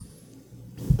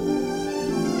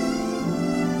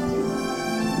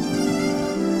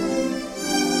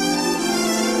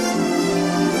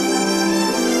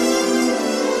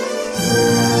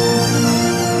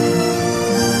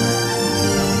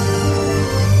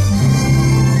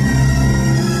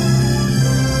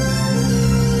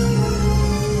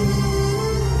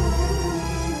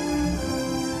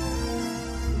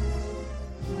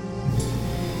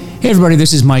Hey everybody,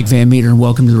 this is Mike Van Meter and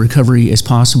welcome to the Recovery is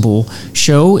Possible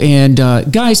show. And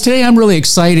guys, today I'm really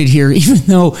excited here, even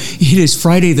though it is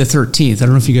Friday the 13th. I don't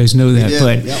know if you guys know that,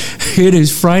 but It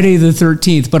is Friday the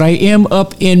 13th. But I am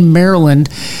up in Maryland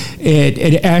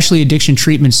at Ashley Addiction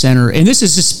Treatment Center. And this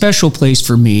is a special place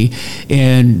for me.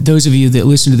 And those of you that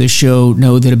listen to this show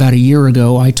know that about a year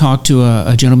ago, I talked to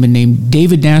a gentleman named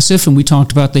David Nassif, and we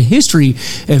talked about the history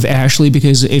of Ashley,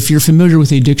 because if you're familiar with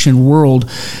the addiction world,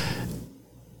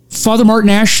 Father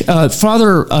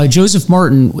Joseph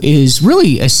Martin is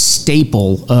really a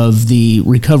staple of the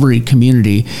recovery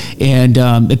community, and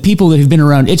people that have been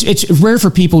around. It's rare for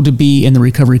people to be in the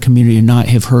recovery community and not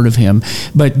have heard of him.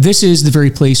 But this is the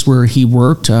very place where he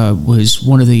worked. He was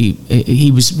really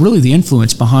the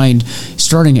influence behind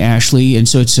starting Ashley, and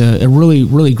so it's a really,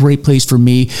 really great place for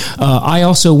me. I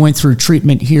also went through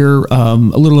treatment here a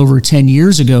little over 10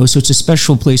 years ago, so it's a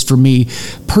special place for me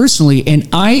personally. And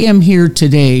I am here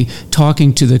today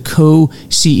talking to the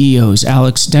co-CEOs,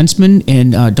 Alex Densman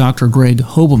and Dr. Greg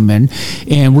Hobelman,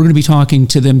 and we're going to be talking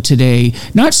to them today,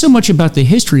 not so much about the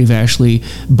history of Ashley,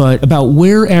 but about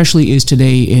where Ashley is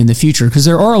today in the future, because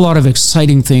there are a lot of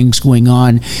exciting things going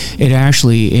on at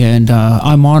Ashley, and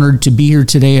I'm honored to be here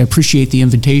today. I appreciate the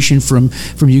invitation from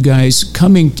you guys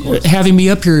having me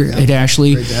up here at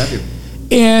Ashley. Great to have you.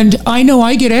 And I know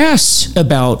I get asked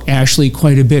about Ashley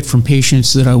quite a bit from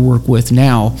patients that I work with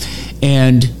now,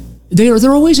 and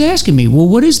they're always asking me, well,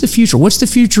 what is the future? What's the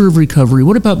future of recovery?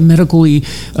 What about medically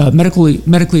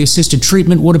assisted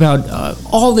treatment? What about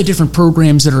all the different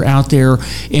programs that are out there,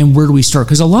 and where do we start?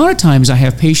 Because a lot of times I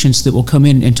have patients that will come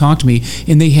in and talk to me,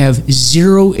 and they have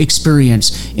zero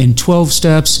experience in 12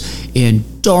 steps, in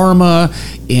Dharma,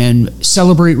 and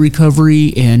Celebrate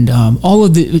Recovery, and all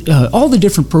the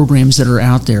different programs that are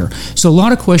out there. So a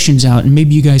lot of questions out, and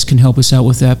maybe you guys can help us out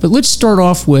with that. But let's start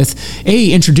off with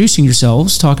introducing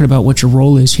yourselves, talking about what your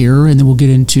role is here, and then we'll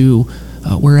get into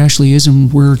where Ashley is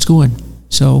and where it's going.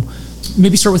 So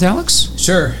maybe start with Alex.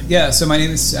 Sure. Yeah. So my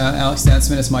name is Alex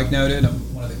Densman, as Mike noted.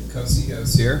 I'm one of the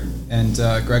co-CEOs here, and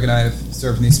Greg and I have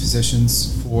served in these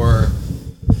positions for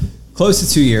close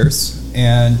to 2 years,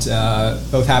 and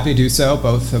both happy to do so.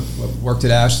 Both have worked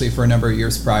at Ashley for a number of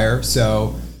years prior.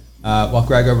 So while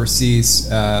Greg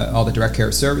oversees all the direct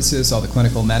care services, all the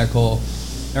clinical, medical,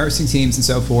 nursing teams, and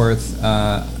so forth,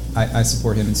 I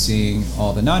support him in seeing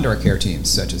all the non-direct care teams,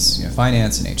 such as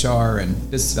finance and HR and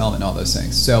business development and all those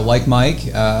things. So like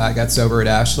Mike, I got sober at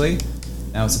Ashley.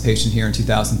 Now it's a patient here in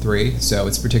 2003. So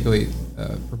it's particularly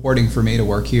rewarding for me to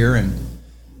work here and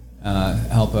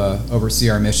help oversee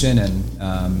our mission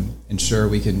and ensure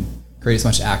we can create as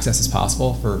much access as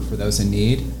possible for those in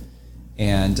need.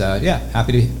 And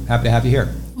happy to have you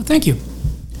here. Well, thank you.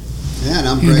 Yeah, and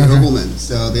I'm Greg Hobelman.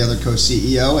 So the other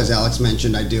co-CEO, as Alex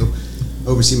mentioned, I do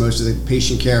oversee most of the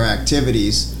patient care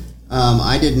activities.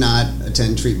 I did not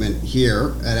attend treatment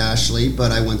here at Ashley,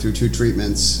 but I went through 2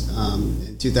 treatments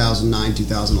in 2009,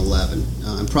 2011.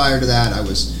 And prior to that, I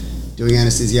was doing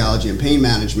anesthesiology and pain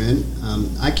management.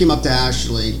 I came up to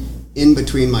Ashley in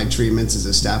between my treatments as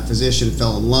a staff physician,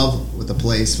 fell in love with the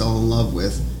place, fell in love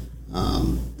with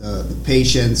the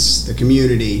patients, the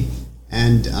community,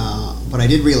 but I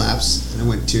did relapse, and I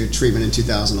went to treatment in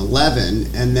 2011,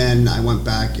 and then I went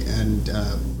back and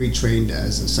retrained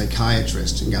as a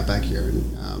psychiatrist and got back here in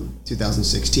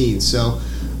 2016. So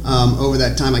over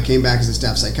that time, I came back as a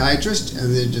staff psychiatrist,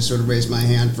 and then just sort of raised my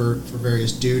hand for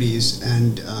various duties,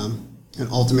 and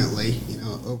ultimately,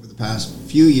 over the past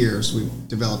few years, we've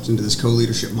developed into this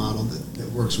co-leadership model that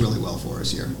works really well for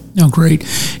us here. Oh, great.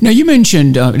 Now, you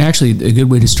mentioned, and actually a good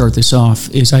way to start this off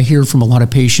is I hear from a lot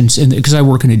of patients, and because I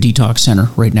work in a detox center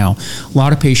right now, a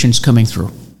lot of patients coming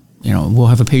through. We'll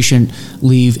have a patient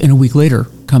leave and a week later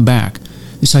come back.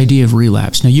 This idea of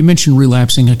relapse. Now, you mentioned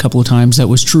relapsing a couple of times. That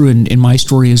was true in my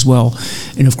story as well.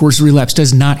 And of course, relapse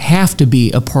does not have to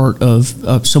be a part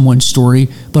of someone's story,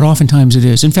 but oftentimes it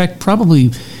is. In fact,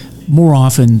 probably more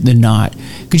often than not.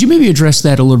 Could you maybe address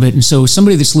that a little bit? And so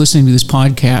somebody that's listening to this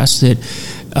podcast that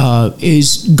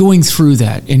is going through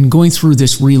that and going through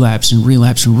this relapse,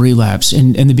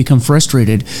 and they become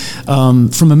frustrated,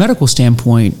 from a medical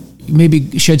standpoint,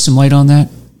 maybe shed some light on that?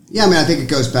 Yeah, I think it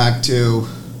goes back to,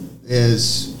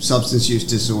 is substance use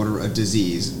disorder a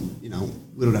disease? We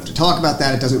don't have to talk about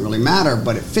that. It doesn't really matter,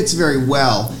 but it fits very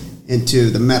well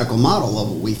into the medical model of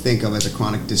what we think of as a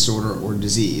chronic disorder or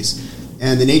disease.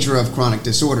 And the nature of chronic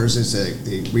disorders is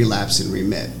they relapse and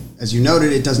remit. As you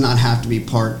noted, it does not have to be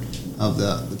part of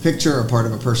the picture or part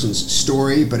of a person's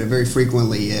story, but it very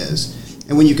frequently is.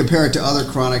 And when you compare it to other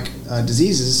chronic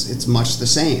diseases, it's much the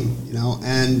same,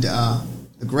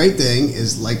 The great thing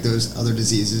is, like those other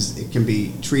diseases, it can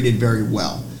be treated very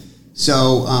well.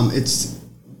 So it's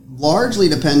largely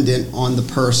dependent on the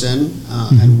person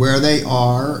and where they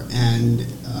are, and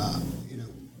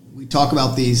we talk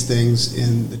about these things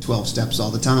in the 12 steps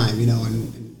all the time, in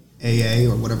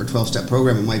AA or whatever 12-step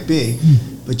program it might be.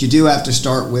 But you do have to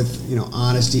start with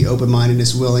honesty,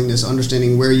 open-mindedness, willingness,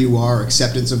 understanding where you are,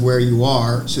 acceptance of where you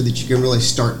are, so that you can really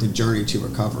start the journey to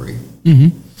recovery.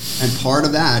 And part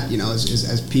of that, is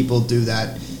as people do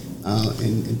that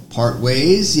in part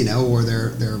ways, or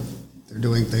they're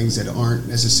doing things that aren't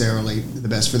necessarily the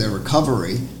best for their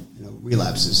recovery,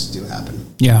 relapses do happen.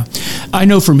 Yeah. I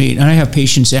know for me, and I have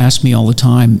patients ask me all the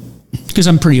time, because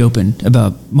I'm pretty open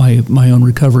about my own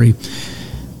recovery.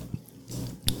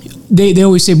 They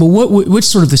always say, well, what's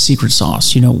sort of the secret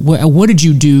sauce? What did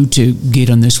you do to get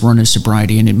on this run of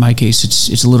sobriety? And in my case,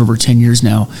 it's a little over 10 years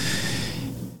now.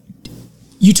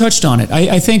 You touched on it.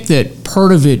 I think that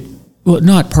part of it, well,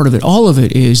 not part of it, all of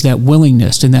it is that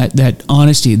willingness and that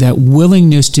honesty, that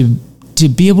willingness to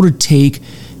be able to take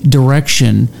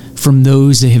direction from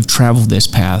those that have traveled this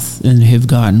path and have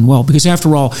gotten well. Because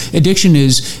after all, addiction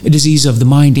is a disease of the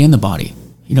mind and the body.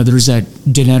 There's that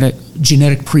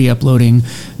genetic pre-uploading.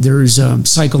 There's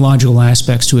psychological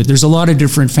aspects to it. There's a lot of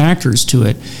different factors to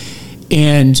it.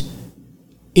 And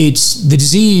it's the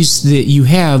disease that you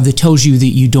have that tells you that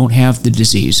you don't have the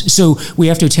disease. So we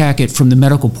have to attack it from the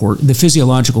medical the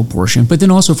physiological portion, but then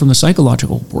also from the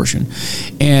psychological portion.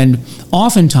 And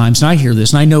oftentimes, and I hear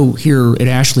this, and I know here at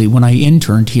Ashley, when I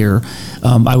interned here,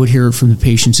 I would hear it from the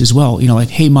patients as well. Like,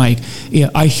 hey, Mike,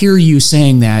 I hear you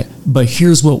saying that, but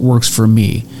here's what works for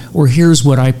me, or here's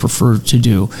what I prefer to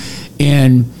do.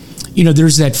 And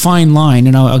there's that fine line,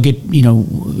 and I'll get,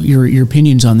 your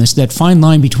opinions on this, that fine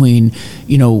line between,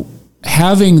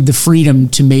 having the freedom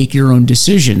to make your own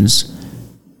decisions,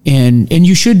 and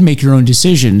you should make your own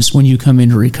decisions when you come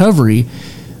into recovery,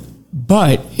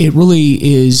 but it really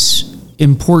is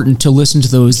important to listen to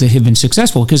those that have been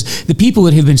successful, because the people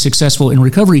that have been successful in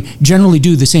recovery generally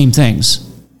do the same things.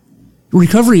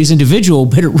 Recovery is individual,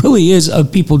 but it really is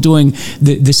of people doing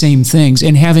the same things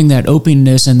and having that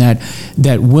openness and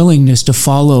that willingness to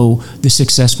follow the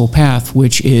successful path,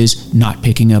 which is not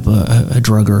picking up a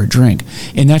drug or a drink.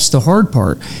 And that's the hard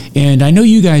part. And I know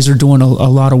you guys are doing a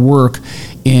lot of work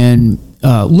in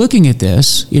looking at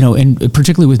this, and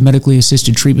particularly with medically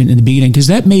assisted treatment in the beginning, because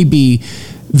that may be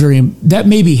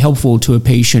helpful to a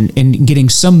patient in getting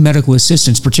some medical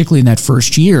assistance, particularly in that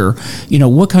first year.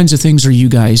 What kinds of things are you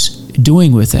guys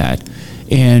doing with that?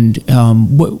 And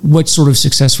what sort of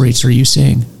success rates are you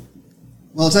seeing?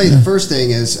 Well, I'll tell you, the first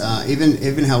thing is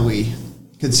even how we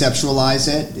conceptualize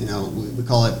it, we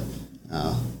call it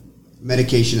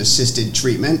medication-assisted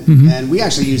treatment. And we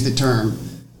actually use the term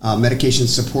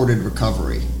medication-supported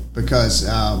recovery, because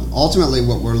ultimately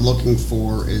what we're looking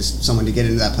for is someone to get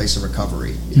into that place of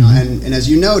recovery. And as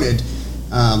you noted,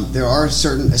 there are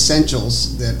certain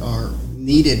essentials that are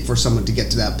needed for someone to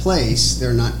get to that place.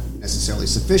 They're not necessarily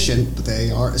sufficient, but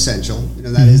they are essential.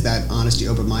 That is that honesty,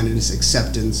 open-mindedness,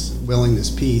 acceptance,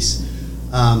 willingness piece.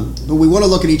 But we want to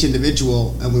look at each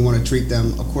individual, and we want to treat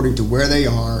them according to where they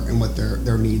are and what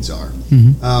their needs are.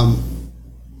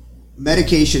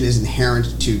 Medication is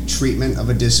inherent to treatment of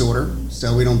a disorder,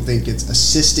 so we don't think it's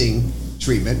assisting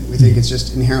treatment. We think it's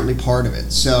just inherently part of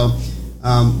it. So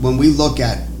when we look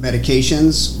at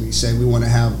medications, we say we want to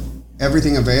have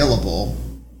everything available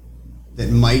that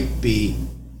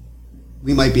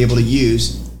we might be able to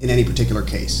use in any particular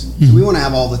case. So we want to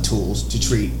have all the tools to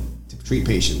treat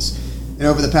patients. And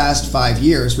over the past 5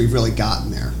 years, we've really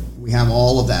gotten there. We have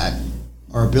all of that.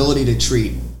 Our ability to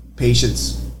treat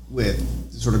patients with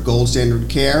sort of gold standard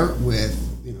care, with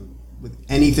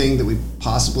anything that we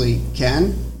possibly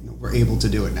can, we're able to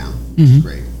do it now, which is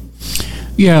great.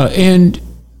 Yeah, and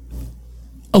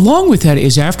along with that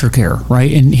is aftercare,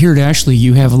 right? And here at Ashley,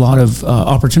 you have a lot of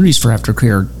opportunities for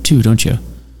aftercare too, don't you?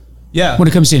 Yeah. When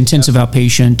it comes to intensive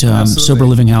outpatient, sober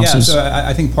living houses. Yeah, so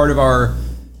I think part of our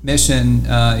mission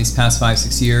these past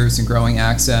 5-6 years in growing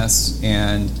access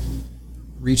and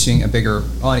reaching a bigger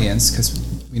audience, because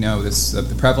we know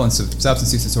the prevalence of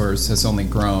substance use disorders has only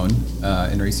grown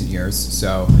in recent years.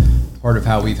 So part of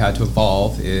how we've had to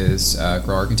evolve is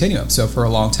grow our continuum. So for a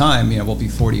long time, we'll be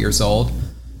 40 years old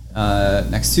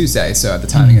next Tuesday. So at the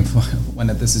timing of when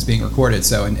this is being recorded.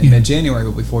 So in mid-January,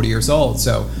 we'll be 40 years old.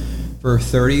 So for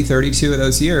 32 of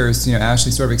those years,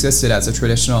 Ashley sort of existed as a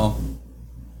traditional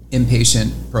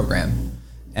inpatient program.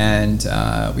 And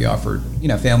we offered,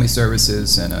 family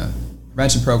services and a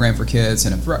prevention program for kids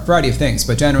and a variety of things,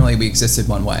 but generally we existed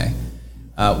one way.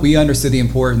 We understood the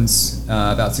importance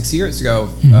about 6 years ago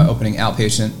of opening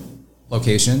outpatient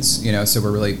locations, so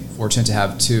we're really fortunate to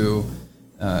have 2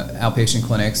 outpatient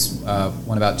clinics,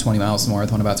 one about 20 miles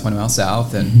north, one about 20 miles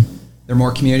south, and they're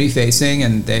more community facing,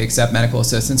 and they accept medical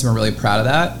assistance, and we're really proud of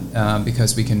that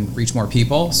because we can reach more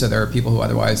people. So there are people who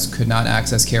otherwise could not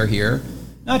access care here,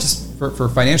 not just for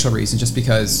financial reasons, just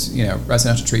because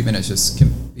residential treatment is just can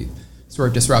be sort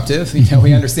of disruptive.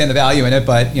 We understand the value in it,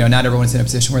 but not everyone's in a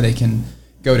position where they can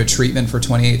go to treatment for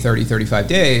 28, 30, 35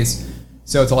 days.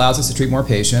 So it allows us to treat more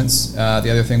patients. The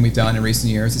other thing we've done in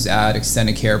recent years is add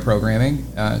extended care programming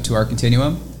to our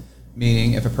continuum,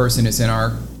 meaning if a person is in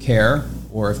our care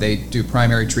or if they do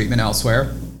primary treatment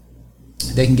elsewhere,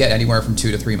 they can get anywhere from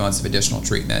 2 to 3 months of additional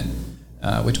treatment,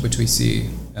 which we see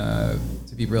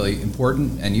to be really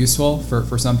important and useful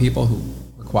for some people who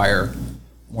require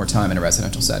more time in a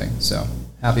residential setting. So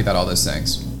happy about all those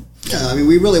things. Yeah, I mean,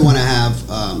 we really want to have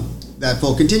that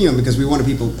full continuum because we want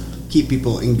to keep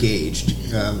people engaged.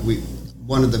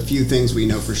 One of the few things we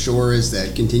know for sure is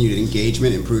that continued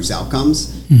engagement improves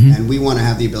outcomes, and we want to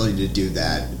have the ability to do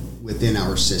that within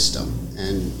our system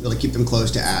and really keep them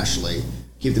close to Ashley,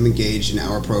 keep them engaged in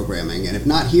our programming, and if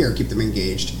not here, keep them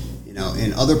engaged,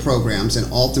 in other programs,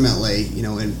 and ultimately,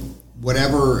 in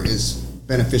whatever is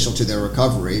beneficial to their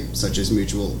recovery, such as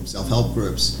mutual self-help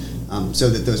groups, so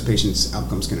that those patients'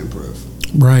 outcomes can improve.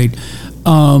 Right.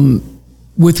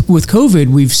 With COVID,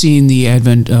 we've seen the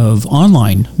advent of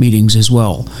online meetings as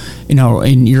well.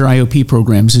 In your IOP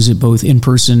programs, is it both in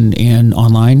person and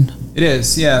online? It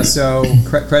is, yeah. So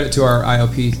credit to our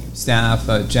IOP staff,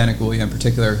 Janet Goulia in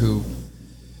particular, who,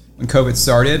 when COVID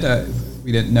started,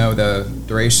 we didn't know the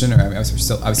duration, or we're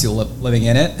still obviously living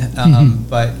in it,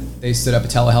 but they stood up a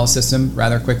telehealth system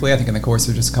rather quickly, I think in the course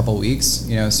of just a couple of weeks,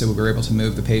 so we were able to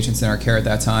move the patients in our care at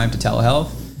that time to telehealth.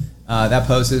 That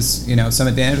poses, some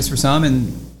advantages for some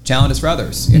and challenges for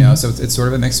others, so it's sort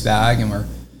of a mixed bag, and we're,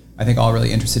 I think, all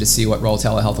really interested to see what role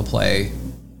telehealth will play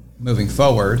moving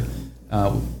forward.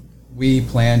 We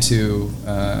plan to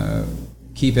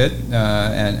keep it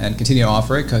and continue to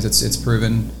offer it because it's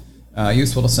proven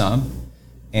useful to some.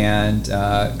 And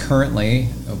currently,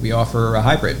 we offer a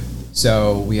hybrid.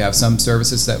 So we have some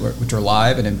services which are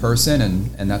live and in person,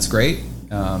 and that's great.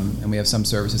 And we have some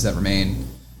services that remain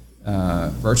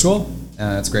virtual.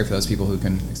 It's great for those people who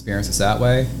can experience us that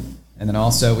way. And then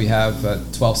also we have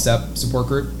 12-step support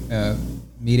group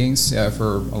meetings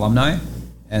for alumni,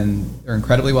 and they're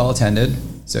incredibly well attended.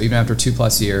 So even after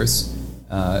 2+ years,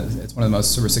 it's one of the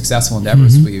most sort of successful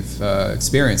endeavors we've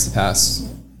experienced the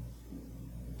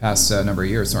past number of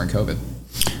years during COVID.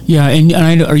 Yeah,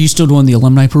 and are you still doing the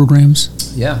alumni programs?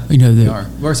 Yeah, we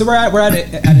are. So we're at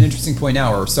an interesting point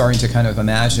now where we're starting to kind of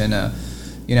imagine a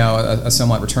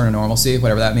somewhat return to normalcy,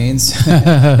 whatever that means,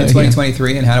 in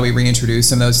 2023, and how do we reintroduce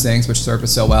some of those things which served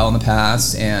us so well in the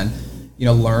past, and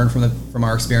learn from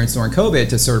our experience during COVID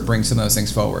to sort of bring some of those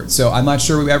things forward. So I'm not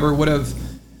sure we ever would have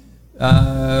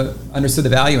understood the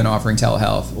value in offering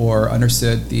telehealth or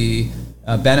understood the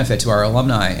benefit to our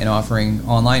alumni in offering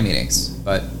online meetings,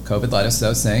 but COVID led us to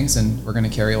those things, and we're going to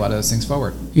carry a lot of those things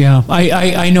forward. Yeah,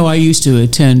 I know I used to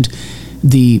attend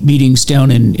the meetings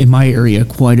down in my area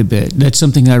quite a bit. That's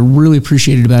something that I really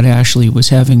appreciated about Ashley, was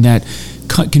having that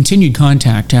continued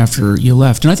contact after you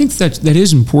left. And I think that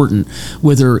is important,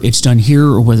 whether it's done here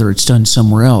or whether it's done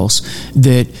somewhere else,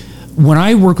 that when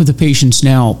I work with the patients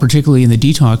now, particularly in the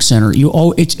detox center,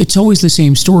 it's always the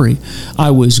same story.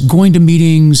 I was going to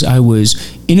meetings, I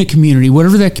was in a community,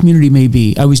 whatever that community may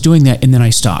be, I was doing that, and then I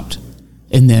stopped.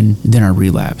 And then I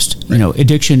relapsed. Right.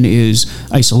 Addiction is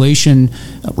isolation,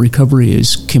 recovery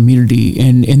is community,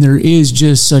 and there is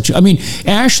just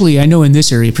Ashley, I know in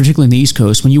this area, particularly in the East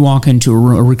Coast, when you walk into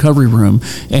a recovery room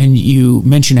and you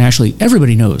mention Ashley,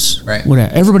 everybody knows. Right.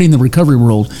 Everybody in the recovery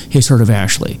world has heard of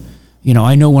Ashley.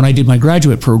 I know when I did my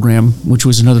graduate program, which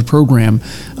was another program,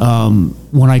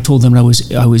 when I told them I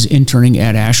was interning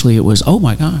at Ashley, it was, oh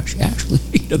my gosh, Ashley,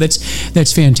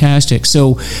 that's fantastic.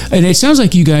 So, and it sounds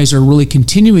like you guys are really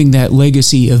continuing that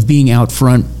legacy of being out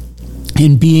front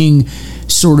and being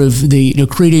sort of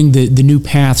creating the new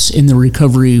paths in the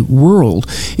recovery world.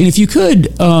 And if you could,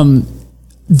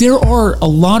 there are a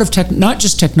lot of not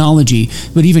just technology,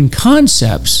 but even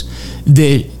concepts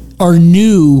that are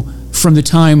new from the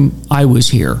time I was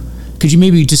here. Could you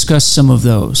maybe discuss some of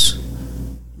those?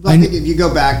 Well, I think if you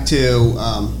go back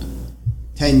to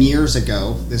 10 years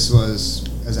ago, this was,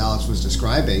 as Alex was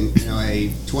describing, a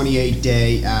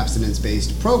 28-day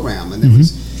abstinence-based program, and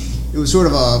it was sort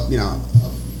of a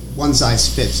one size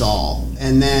fits all.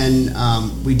 And then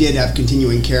we did have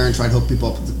continuing care and tried to hook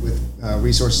people up with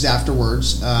resources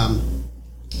afterwards,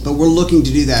 but we're looking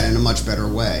to do that in a much better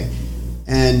way.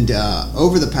 And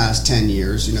over the past 10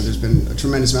 years, there's been a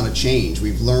tremendous amount of change.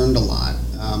 We've learned a lot.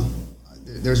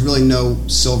 there's really no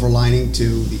silver lining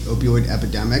to the opioid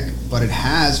epidemic, but it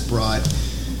has brought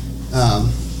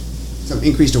some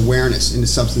increased awareness into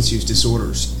substance use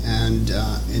disorders and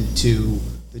into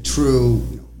the true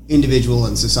individual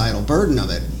and societal burden of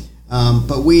it.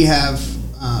 But we have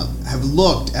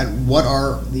looked at what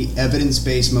are the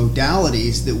evidence-based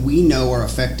modalities that we know are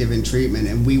effective in treatment,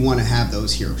 and we want to have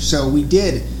those here. So we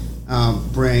did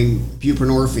bring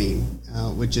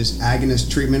buprenorphine, which is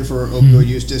agonist treatment for opioid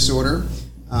use disorder,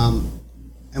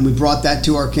 and we brought that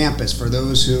to our campus for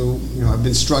those who have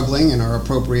been struggling and are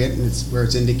appropriate, and it's where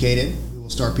it's indicated. We will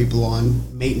start people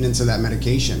on maintenance of that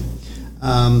medication.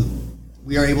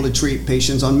 We are able to treat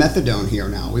patients on methadone here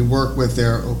now. We work with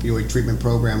their opioid treatment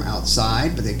program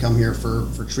outside, but they come here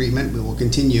for treatment. We will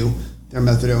continue their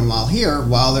methadone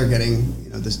while they're getting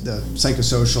the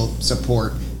psychosocial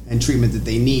support and treatment that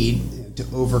they need to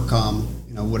overcome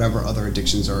whatever other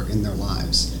addictions are in their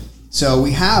lives. So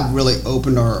we have really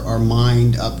opened our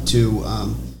mind up to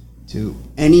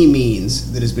any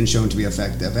means that has been shown to be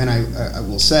effective. And I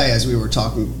will say, as we were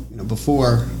talking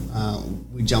before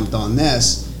we jumped on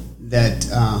this, that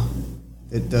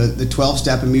the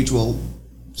 12-step and mutual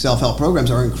self-help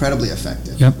programs are incredibly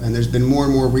effective. Yep. And there's been more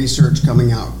and more research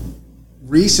coming out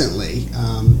recently.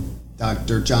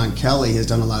 Dr. John Kelly has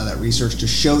done a lot of that research to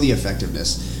show the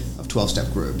effectiveness of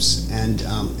 12-step groups. And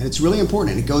it's really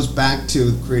important. And it goes back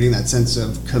to creating that sense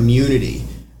of community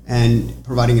and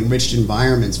providing enriched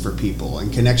environments for people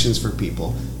and connections for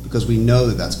people, because we know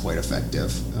that that's quite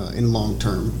effective in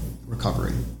long-term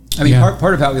recovery. I mean,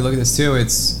 part of how we look at this too,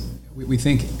 we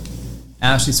think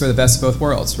Ashley's sort of the best of both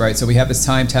worlds, right? So we have this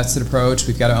time-tested approach.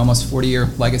 We've got an almost 40-year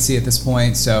legacy at this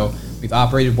point. So we've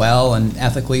operated well and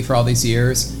ethically for all these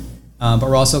years. But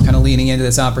we're also kind of leaning into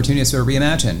this opportunity to sort of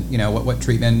reimagine, what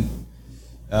treatment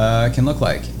can look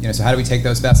like. So how do we take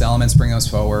those best elements, bring those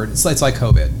forward? It's like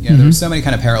COVID. There's so many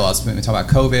kind of parallels when we talk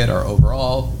about COVID, our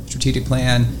overall strategic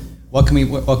plan. What can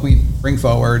we bring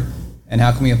forward, and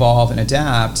how can we evolve and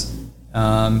adapt?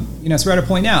 So we're at a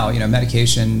point now,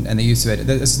 medication and the use of it,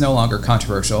 this is no longer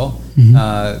controversial.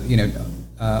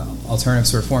 Alternative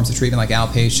sort of forms of treatment like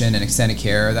outpatient and extended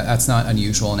care, that's not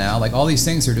unusual now. Like all these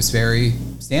things are just very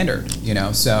standard,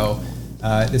 So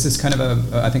this is kind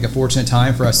of I think a fortunate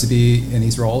time for us to be in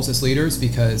these roles as leaders,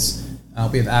 because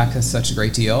we have access to such a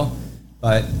great deal.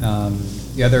 But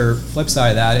the other flip side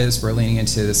of that is we're leaning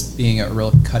into this being a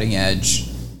real cutting edge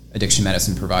addiction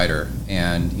medicine provider,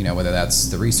 and whether that's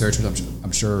the research, which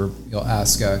I'm sure you'll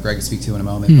ask Greg to speak to in a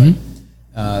moment,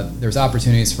 but there's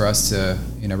opportunities for us to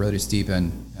really just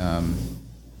deepen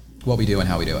what we do and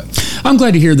how we do it. I'm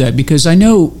glad to hear that, because I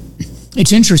know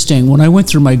it's interesting. When I went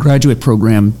through my graduate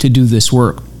program to do this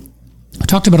work, I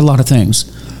talked about a lot of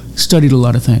things, studied a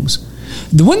lot of things.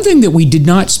 The one thing that we did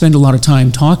not spend a lot of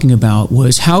time talking about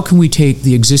was how can we take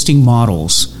the existing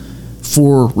models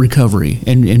for recovery,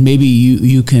 and maybe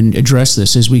you can address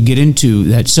this as we get into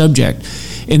that subject,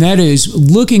 and that is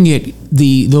looking at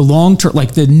the long term,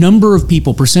 like the number of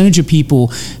people, percentage of people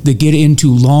that get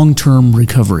into long-term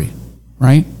recovery,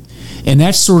 right? And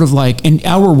that's sort of like in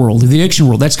our world, the addiction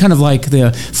world, that's kind of like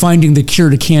the finding the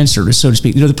cure to cancer, so to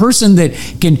speak. The person that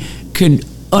can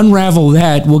unravel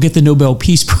that will get the Nobel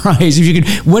Peace Prize. If you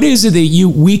can, what is it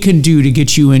that we can do to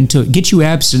get you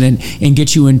abstinent and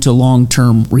get you into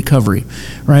long-term recovery,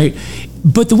 right?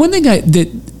 But the one thing that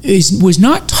was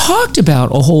not talked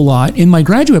about a whole lot in my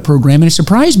graduate program, and it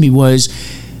surprised me, was,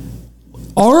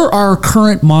 are our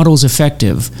current models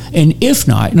effective? And if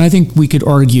not, and I think we could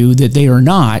argue that they are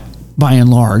not, by and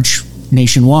large,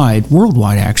 nationwide,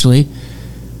 worldwide actually,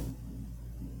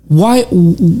 why?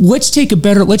 Let's take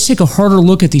a harder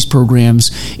look at these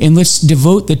programs, and let's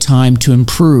devote the time to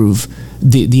improve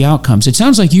the outcomes. It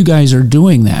sounds like you guys are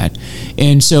doing that.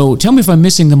 And so tell me if I'm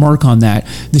missing the mark on that.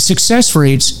 The success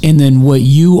rates, and then what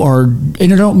you are, and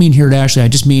I don't mean here at Ashley, I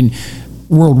just mean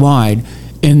worldwide,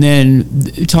 and then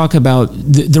talk about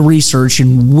the research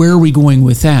and where are we going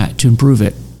with that to improve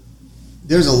it.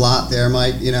 There's a lot there,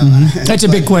 Mike. That's a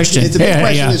big question. It's a big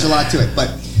question. Yeah. There's a lot to it,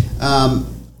 but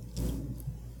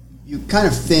you kind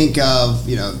of think of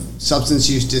substance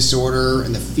use disorder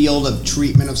and the field of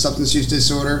treatment of substance use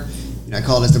disorder. I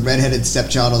call it as the redheaded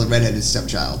stepchild or the redheaded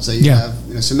stepchild. So you have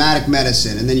somatic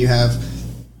medicine, and then you have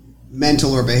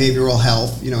mental or behavioral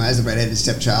health, as the redheaded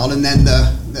stepchild, and then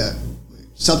the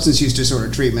substance use disorder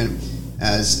treatment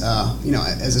as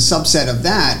as a subset of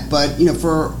that. But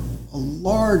for a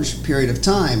large period of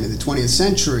time in the 20th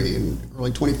century and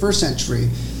early 21st century,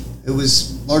 it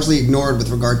was largely ignored with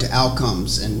regard to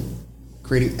outcomes and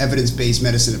creating evidence-based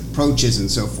medicine approaches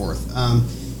and so forth.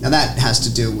 Now that has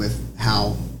to do with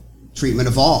how treatment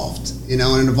evolved, and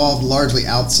it evolved largely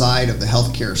outside of the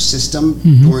healthcare system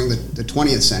during the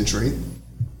 20th century.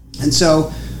 And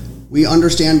so we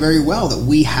understand very well that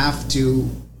we have to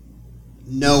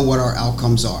know what our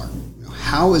outcomes are.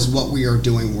 How is what we are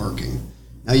doing working?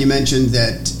 Now, you mentioned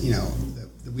that,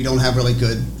 that we don't have really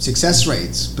good success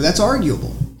rates, but that's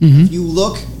arguable. If you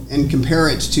look and compare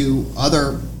it to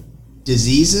other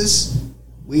diseases,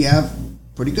 we have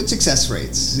pretty good success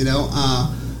rates,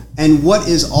 and what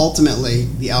is ultimately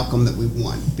the outcome that we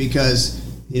want? Because,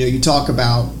 you talk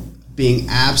about being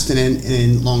abstinent and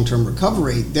in long-term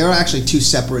recovery, they're actually two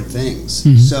separate things.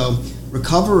 So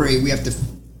recovery, we have to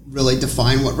really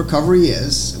define what recovery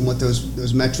is and what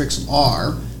those metrics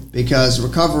are, because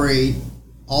recovery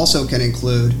also can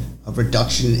include a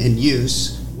reduction in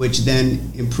use, which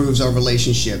then improves our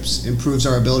relationships, improves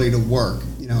our ability to work,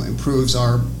 improves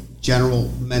our general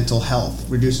mental health,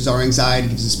 reduces our anxiety,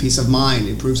 gives us peace of mind,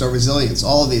 improves our resilience,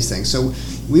 all of these things. So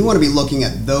we want to be looking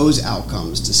at those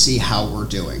outcomes to see how we're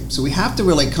doing. So we have to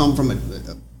really come from a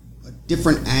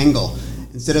different angle,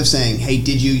 instead of saying, hey,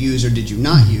 did you use or did you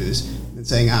not use, and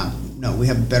saying, no, we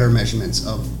have better measurements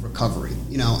of recovery,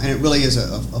 and it really is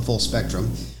a full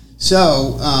spectrum.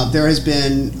 So there has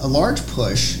been a large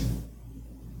push,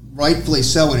 rightfully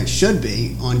so, and it should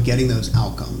be, on getting those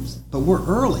outcomes. But we're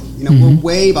early. We're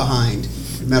way behind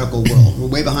the medical world. We're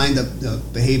way behind the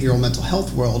behavioral mental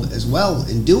health world as well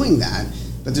in doing that.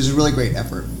 But there's a really great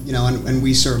effort, and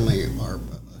we certainly are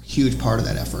a huge part of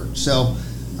that effort. So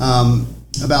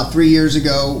about 3 years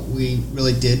ago, we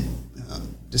really did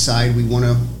decide we want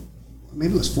to,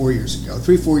 maybe it was 4 years ago,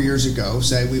 4 years ago,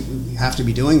 say we have to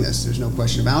be doing this. There's no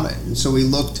question about it. And so we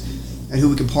looked and who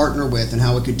we could partner with and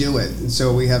how we could do it. And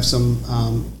so we have some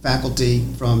faculty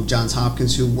from Johns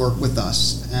Hopkins who work with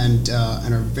us and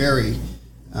are very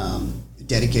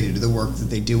dedicated to the work that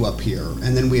they do up here.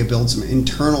 And then we have built some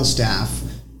internal staff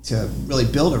to really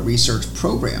build a research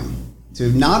program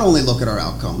to not only look at our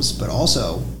outcomes, but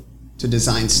also to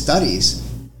design studies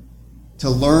to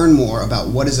learn more about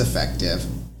what is effective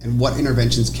and what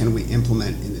interventions can we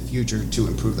implement in the future to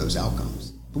improve those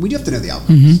outcomes. But we do have to know the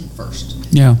outcomes first.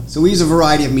 Yeah. So we use a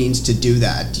variety of means to do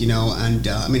that, and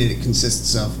it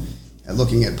consists of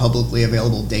looking at publicly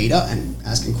available data and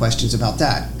asking questions about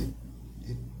that.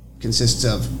 It consists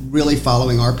of really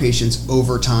following our patients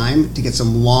over time to get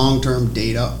some long-term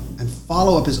data, and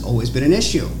follow-up has always been an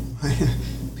issue.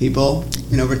 People,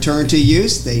 return to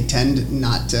use, they tend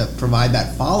not to provide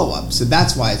that follow-up. So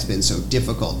that's why it's been so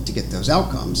difficult to get those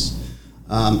outcomes.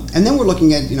 And then we're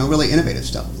looking at, really innovative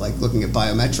stuff, like looking at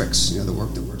biometrics, the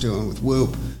work that we're doing with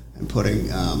Whoop and putting,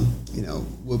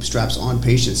 Whoop straps on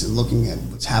patients and looking at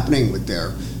what's happening with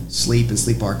their sleep and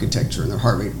sleep architecture and their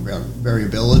heart rate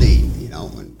variability,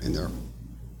 and their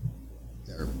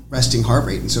resting heart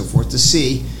rate and so forth to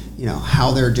see, how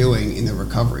they're doing in their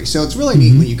recovery. So it's really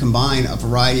neat when you combine a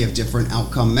variety of different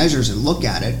outcome measures and look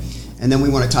at it. And then we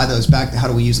want to tie those back to how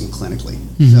do we use them clinically.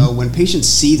 So when patients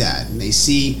see that and they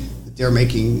see they're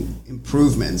making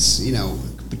improvements,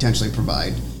 potentially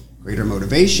provide greater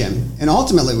motivation. And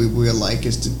ultimately, we would like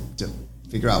is to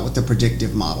figure out what the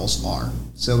predictive models are.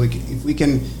 So if we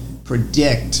can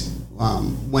predict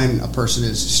when a person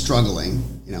is struggling,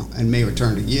 and may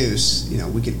return to use,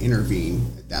 we can intervene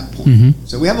at that point.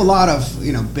 So we have a lot of,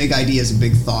 big ideas and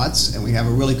big thoughts, and we have a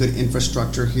really good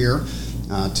infrastructure here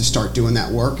to start doing that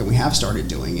work, and we have started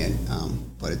doing it.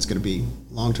 But it's going to be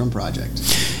a long-term project.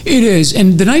 It is,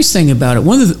 and the nice thing about it,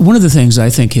 one of the things I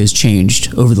think has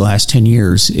changed over the last 10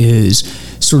 years is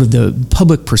sort of the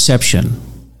public perception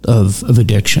of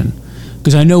addiction.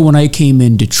 Because I know when I came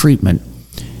into treatment,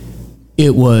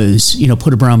 it was,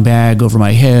 put a brown bag over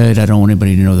my head. I don't want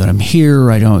anybody to know that I'm here.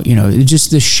 I don't,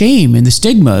 just the shame and the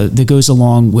stigma that goes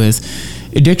along with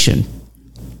addiction.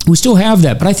 We still have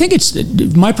that, but I think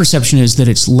my perception is that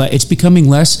it's becoming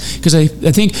less, because I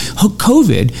think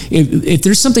COVID, if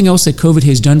there's something else that COVID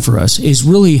has done for us, is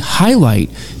really highlight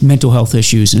mental health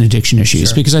issues and addiction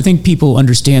issues, because I think people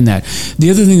understand that. The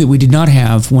other thing that we did not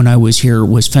have when I was here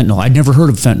was fentanyl. I'd never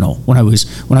heard of fentanyl when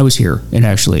I was here, and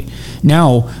actually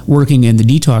now working in the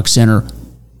detox center,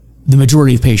 the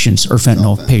majority of patients are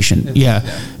fentanyl patient. Yeah.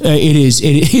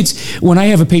 It's when I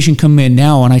have a patient come in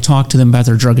now and I talk to them about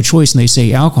their drug of choice and they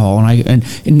say alcohol, and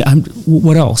I'm,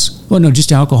 what else? Well, no,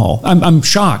 just alcohol. I'm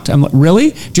shocked. I'm like, really?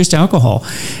 Just alcohol?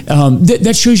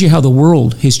 That shows you how the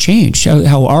world has changed,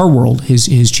 how our world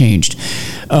has changed.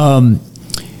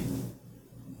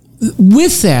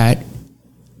 With that,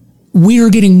 we are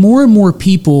getting more and more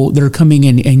people that are coming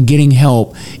in and getting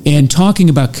help and talking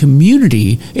about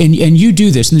community, and you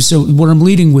do this. And so what I'm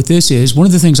leading with this is, one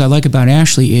of the things I like about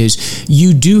Ashley is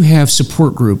you do have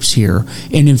support groups here.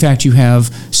 And in fact, you have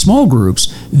small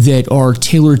groups that are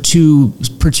tailored to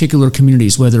particular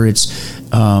communities, whether it's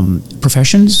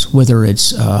professions, whether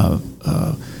it's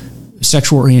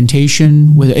sexual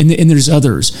orientation, and there's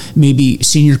others, maybe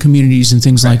senior communities and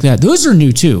things like that. Those are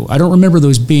new too. I don't remember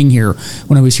those being here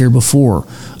when I was here before.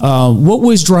 What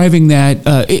was driving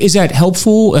that? Is that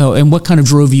helpful? And what kind of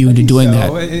drove you into doing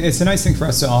that? It's a nice thing for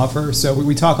us to offer. So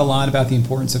we talk a lot about the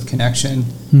importance of connection.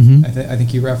 I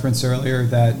think you referenced earlier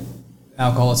that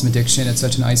alcoholism addiction, it's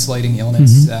such an isolating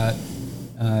illness that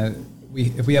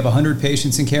if we have 100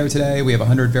 patients in care today, we have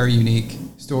 100 very unique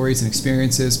stories and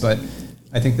experiences, but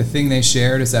I think the thing they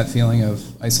shared is that feeling of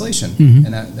isolation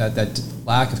and that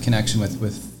lack of connection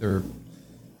with their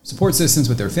support systems,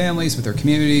 with their families, with their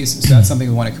communities. So that's something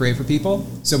we want to create for people.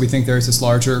 So we think there's this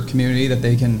larger community that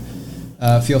they can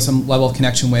feel some level of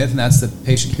connection with, and that's the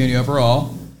patient community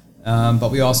overall. But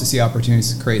we also see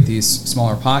opportunities to create these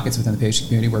smaller pockets within the patient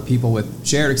community where people with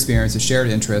shared experiences, shared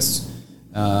interests,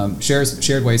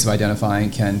 shared ways of identifying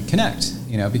can connect,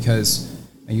 because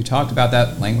you talked about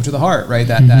that language of the heart, right?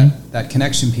 That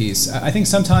connection piece. I think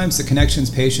sometimes the connections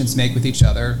patients make with each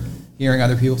other, hearing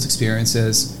other people's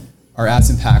experiences, are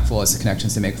as impactful as the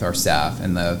connections they make with our staff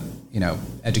and the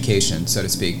education, so to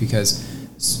speak, because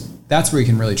that's where you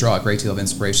can really draw a great deal of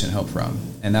inspiration and hope from.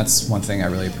 And that's one thing I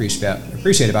really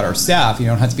appreciate about our staff. You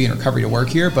don't have to be in recovery to work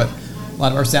here, but a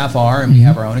lot of our staff are, and we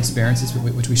have our own experiences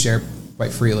which we share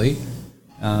quite freely.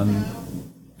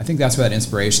 I think that's where that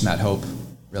inspiration, that hope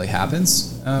really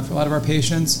happens for a lot of our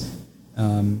patients.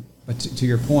 But to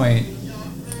your point,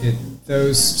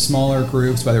 those smaller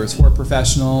groups, whether it's for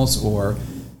professionals or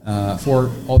for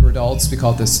older adults, we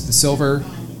call it the silver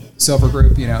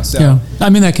group, So yeah,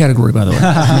 I'm in that category, by the way.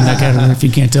 I'm in that category, if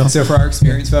you can't tell. So for our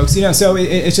experienced folks, so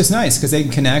it's just nice because they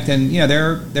can connect, and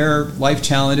their life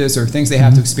challenges or things they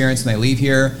have to experience when they leave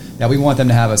here, that we want them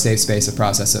to have a safe space to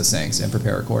process those things and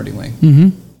prepare accordingly.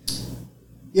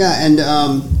 Yeah, and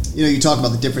you talk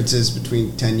about the differences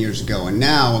between 10 years ago and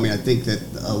now. I mean, I think that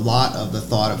a lot of the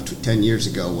thought of 10 years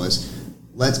ago was,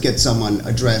 let's get someone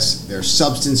address their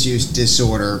substance use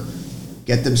disorder,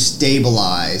 get them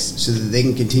stabilized so that they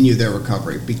can continue their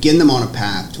recovery, begin them on a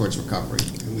path towards recovery.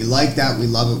 And we like that, we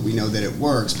love it, we know that it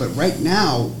works. But right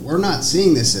now, we're not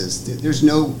seeing this as, there's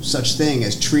no such thing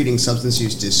as treating substance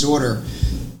use disorder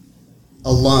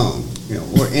alone,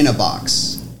 or in a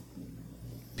box.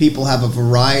 People have a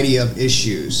variety of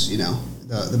issues,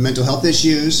 the mental health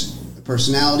issues, the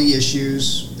personality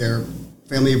issues, their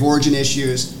family of origin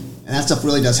issues, and that stuff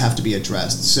really does have to be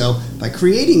addressed. So by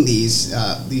creating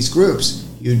these groups,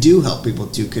 you do help people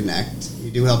to connect,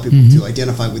 you do help people to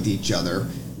identify with each other,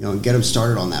 and get them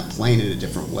started on that plane in a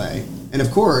different way. And of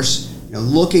course,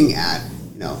 looking at,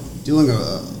 doing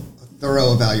a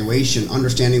thorough evaluation,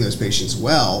 understanding those patients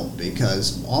well,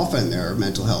 because often there are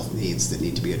mental health needs that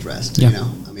need to be addressed.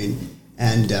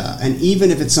 And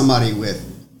even if it's somebody with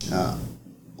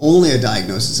only a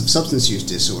diagnosis of substance use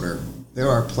disorder, there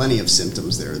are plenty of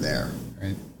symptoms that are there.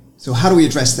 Right. So how do we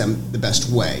address them the best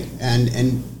way? And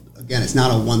again, it's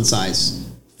not a one size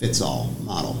fits all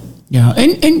model. Yeah,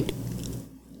 and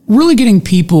really getting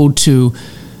people to.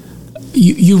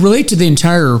 You relate to the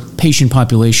entire patient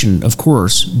population, of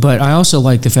course, but I also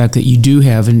like the fact that you do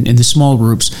have, in the small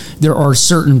groups, there are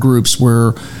certain groups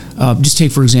where, just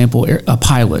take, for example,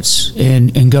 pilots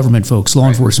and government folks, law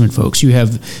enforcement folks. You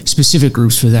have specific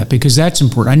groups for that because that's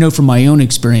important. I know from my own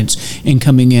experience in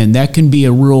coming in, that can be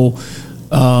a real...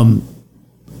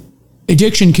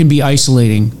 addiction can be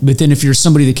isolating, but then if you're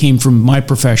somebody that came from my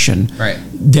profession,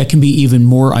 that can be even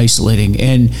more isolating.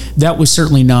 And that was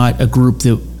certainly not a group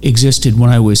that existed when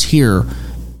I was here.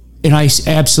 And I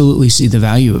absolutely see the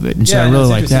value of it. And so I really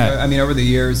like that. I mean, over the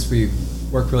years, we've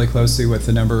worked really closely with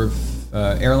a number of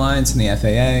airlines and the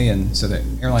FAA. And so the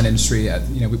airline industry,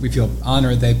 we feel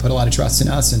honored. They put a lot of trust in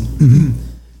us. And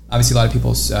obviously a lot of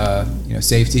people's,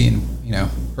 safety and,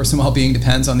 personal well-being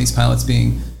depends on these pilots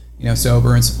being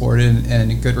sober and supported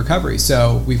and in good recovery.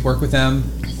 So we've worked with them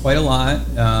quite a lot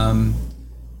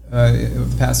over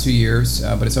the past few years,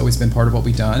 but it's always been part of what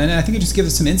we've done. And I think it just gives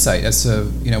us some insight as to,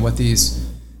 what these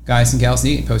guys and gals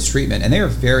need post-treatment. And they are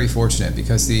very fortunate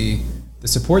because the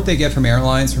support they get from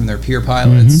airlines, from their peer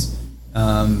pilots,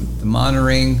 the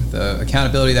monitoring, the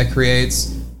accountability that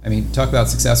creates. I mean, talk about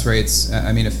success rates.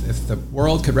 I mean, if the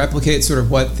world could replicate sort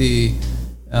of what the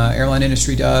airline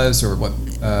industry does, or what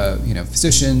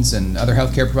physicians and other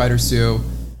healthcare providers do,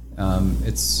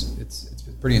 it's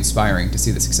pretty inspiring to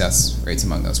see the success rates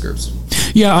among those groups.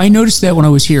 Yeah, I noticed that when I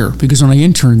was here, because when I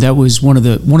interned, that was one of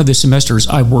the semesters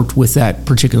I worked with that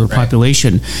particular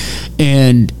population,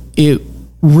 and it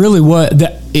really was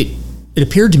that it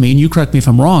appeared to me, and you correct me if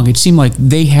I'm wrong, it seemed like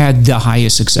they had the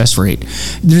highest success rate.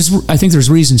 I think there's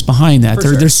reasons behind that.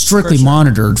 They're strictly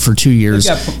monitored for 2 years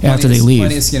after they leave.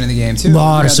 Plenty of skin in the game too. A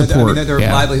lot of support. Their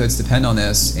livelihoods depend on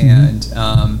this, and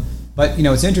but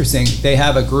it's interesting. They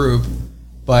have a group,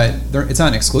 but it's not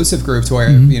an exclusive group to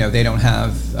where they don't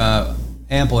have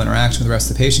ample interaction with the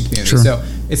rest of the patient community. Sure. So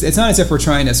it's not as if we're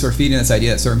trying to sort of feed in this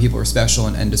idea that certain people are special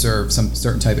and deserve some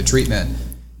certain type of treatment.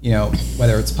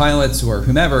 Whether it's pilots or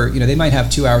whomever, they might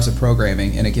have 2 hours of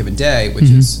programming in a given day,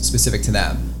 which is specific to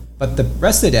them. But the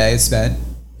rest of the day is spent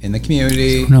in the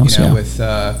community, with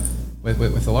a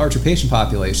larger patient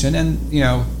population. And,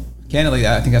 candidly,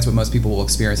 I think that's what most people will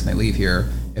experience when they leave here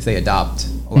if they adopt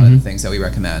a lot of the things that we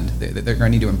recommend. They're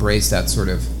going to need to embrace that sort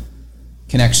of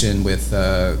connection with,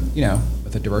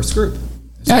 with a diverse group.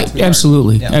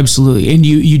 Absolutely. And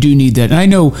you do need that. And I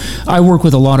know I work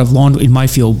with a lot of in my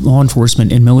field, law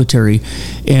enforcement and military,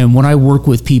 and when I work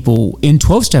with people in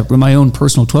 12-step, my own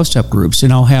personal 12-step groups,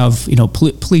 and I'll have,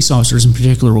 police officers in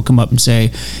particular will come up and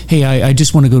say, hey, I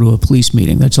just want to go to a police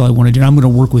meeting. That's all I want to do. I'm going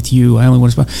to work with you. I only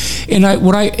want to, and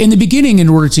in the beginning, in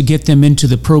order to get them into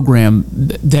the program,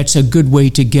 that's a good way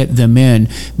to get them in.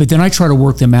 But then I try to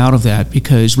work them out of that,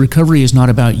 because recovery is not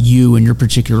about you and your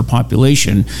particular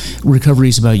population.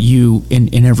 Recovery is about you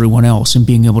and everyone else, and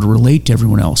being able to relate to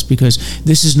everyone else, because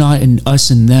this is not an us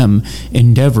and them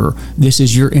endeavor. This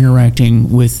is you're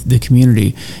interacting with the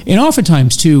community. And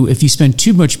oftentimes too, if you spend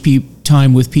too much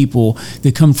time with people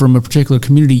that come from a particular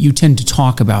community, you tend to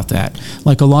talk about that.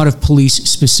 Like a lot of police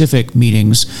specific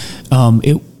meetings,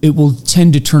 it will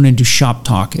tend to turn into shop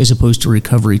talk as opposed to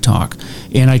recovery talk.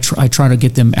 And I try to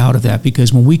get them out of that,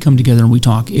 because when we come together and we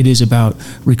talk, it is about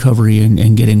recovery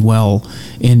and getting well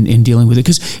and dealing with it.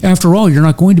 Because after all, you're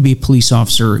not going to be a police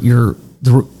officer your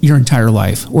entire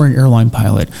life, or an airline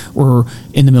pilot, or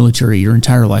in the military your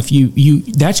entire life. You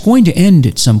that's going to end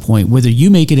at some point, whether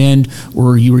you make it end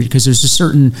or because there's a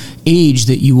certain age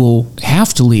that you will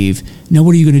have to leave. Now,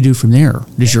 what are you going to do from there?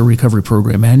 Does your recovery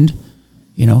program end?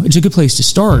 It's a good place to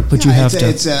start, but you have to.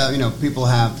 It's people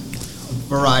have a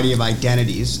variety of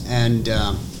identities, and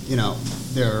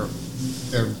their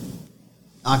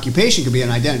occupation could be an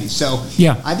identity. So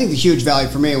I think the huge value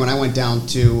for me, when I went down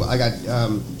I got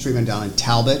treatment down in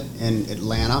Talbot in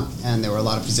Atlanta, and there were a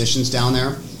lot of physicians down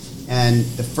there, and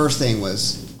the first thing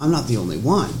was, I'm not the only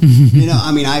one.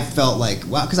 I felt like,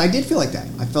 wow, because I did feel like that.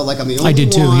 I felt like I'm the only one. I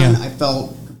did too, yeah. I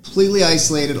felt completely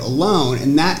isolated, alone,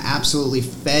 and that absolutely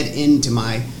fed into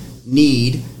my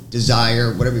need,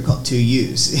 desire, whatever you call it, to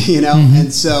use,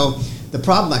 And so the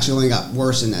problem actually only got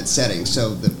worse in that setting.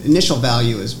 So the initial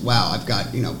value is, wow, I've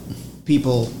got,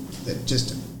 people that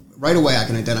just right away I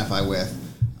can identify with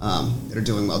that are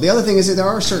doing well. The other thing is that there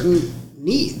are certain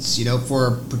needs,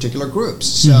 for particular groups.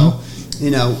 So,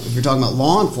 if you're talking about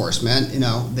law enforcement,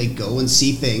 they go and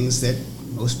see things that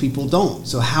most people don't.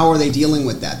 So how are they dealing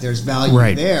with that? There's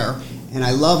value there. And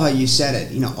I love how you said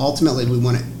it. Ultimately we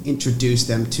want to introduce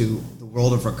them to the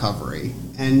world of recovery.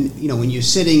 And, when you're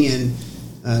sitting in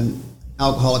an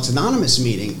Alcoholics Anonymous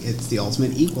meeting, it's the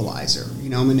ultimate equalizer.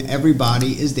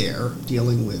 Everybody is there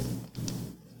dealing with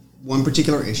one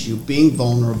particular issue, being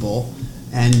vulnerable,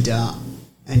 and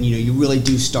you really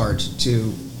do start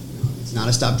to. It's not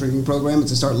a stop drinking program;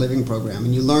 it's a start living program,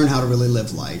 and you learn how to really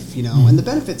live life. And the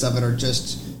benefits of it are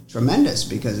just tremendous,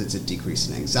 because it's a decrease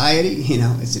in anxiety.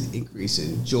 It's an increase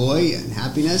in joy and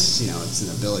happiness. It's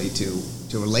an ability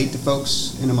to relate to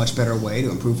folks in a much better way,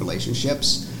 to improve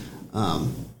relationships.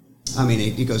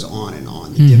 It goes on and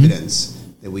on, the dividends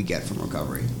that we get from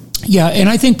recovery. Yeah, and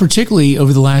I think particularly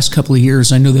over the last couple of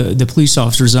years, I know the police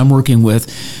officers I'm working with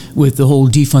the whole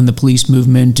defund the police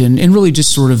movement, and really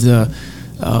just sort of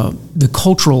the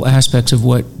cultural aspects of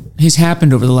what has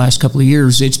happened over the last couple of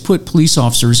years. It's put police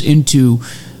officers into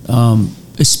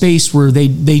a space where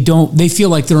they feel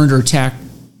like they're under attack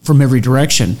from every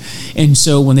direction. And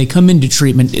so when they come into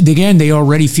treatment, again, they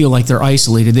already feel like they're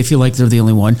isolated. They feel like they're the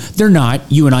only one. They're not.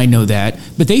 You and I know that,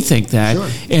 but they think that. Sure.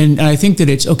 And I think that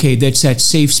it's okay. That's that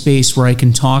safe space where I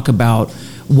can talk about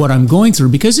what I'm going through,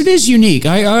 because it is unique.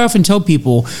 I often tell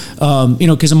people,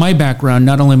 because of my background,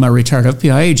 not only am I a retired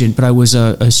FBI agent, but I was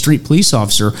a street police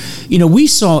officer. We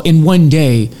saw in one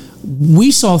day,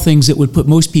 things that would put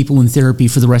most people in therapy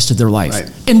for the rest of their life.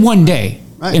 Right. In one day.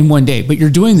 Right. In one day, but you're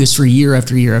doing this for year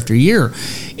after year after year,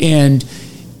 and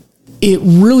it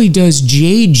really does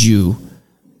jade you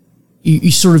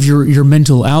sort of your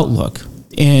mental outlook.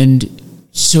 And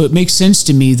so it makes sense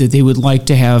to me that they would like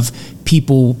to have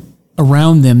people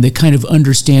around them that kind of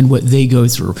understand what they go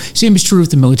through. Same is true with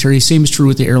the military, same is true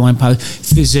with the airline pilot,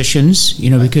 physicians,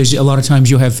 because a lot of times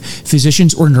you'll have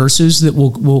physicians or nurses that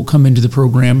will come into the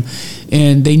program,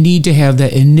 and they need to have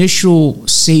that initial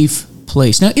safe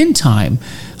place. Now, in time,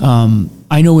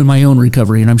 I know in my own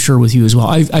recovery, and I'm sure with you as well,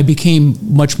 I became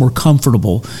much more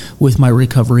comfortable with my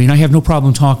recovery, and I have no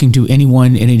problem talking to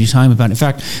anyone at any time about it. In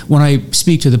fact, when I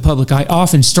speak to the public, I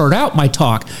often start out my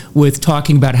talk with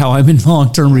talking about how I'm in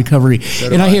long-term recovery,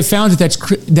 and I have found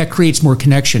that creates more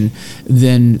connection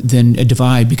than a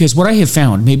divide. Because what I have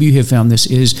found, maybe you have found this,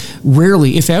 is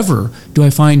rarely, if ever, do I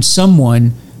find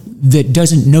someone that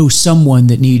doesn't know someone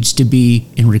that needs to be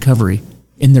in recovery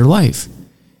in their life.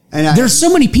 And there's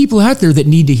so many people out there that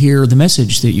need to hear the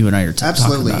message that you and I are talking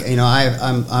about. Absolutely.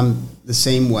 I'm the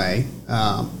same way.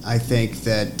 I think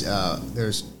that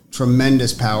there's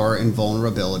tremendous power in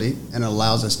vulnerability, and it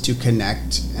allows us to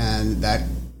connect, and that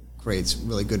creates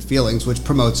really good feelings, which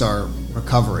promotes our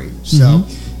recovery. So,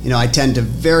 I tend to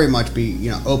very much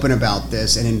be, open about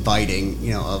this and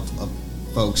inviting, of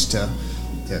folks to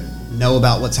know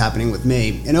about what's happening with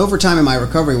me. And over time in my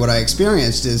recovery, what I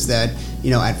experienced is that,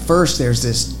 at first there's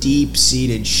this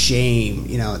deep-seated shame,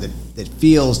 that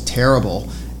feels terrible.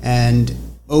 And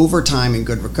over time in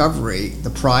good recovery, the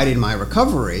pride in my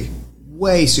recovery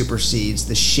way supersedes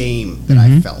the shame that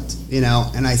I felt,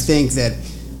 And I think that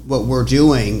what we're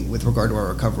doing with regard to our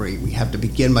recovery, we have to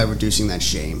begin by reducing that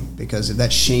shame, because if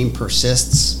that shame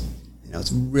persists,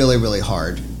 it's really, really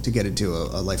hard to get into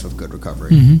a life of good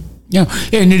recovery. Yeah,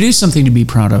 and it is something to be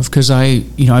proud of, because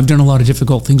I've done a lot of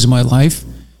difficult things in my life.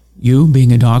 You,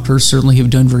 being a doctor, certainly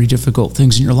have done very difficult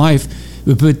things in your life,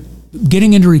 but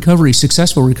getting into recovery,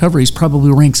 successful recovery,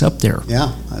 probably ranks up there.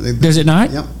 Yeah. Does it not?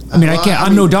 Yep.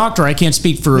 I'm no doctor. I can't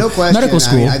speak for medical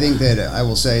school. I think that I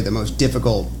will say the most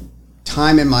difficult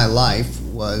time in my life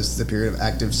was the period of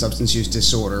active substance use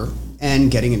disorder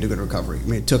and getting into good recovery.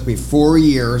 It took me 4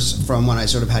 years from when I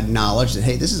sort of had knowledge that,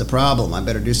 hey, this is a problem, I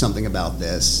better do something about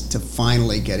this, to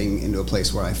finally getting into a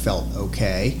place where I felt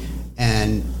okay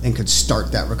and could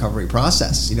start that recovery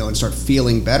process, and start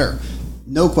feeling better.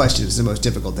 No question, it's the most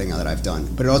difficult thing that I've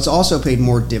done, but it's also paid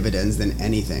more dividends than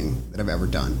anything that I've ever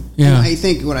done. Yeah. And I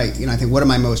think what am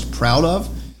I most proud of?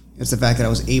 It's the fact that I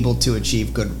was able to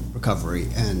achieve good recovery,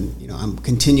 and I'm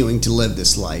continuing to live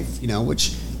this life,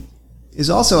 which is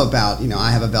also about,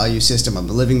 I have a value system. I'm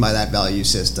living by that value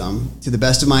system to the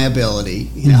best of my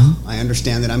ability. I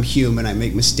understand that I'm human. I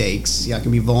make mistakes. I can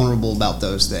be vulnerable about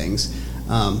those things,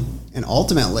 and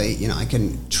ultimately, I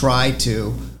can try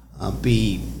to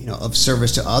be, of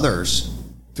service to others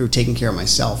through taking care of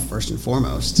myself first and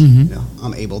foremost.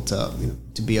 I'm able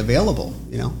to be available,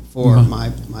 for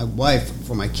my wife,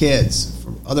 for my kids,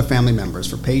 for other family members,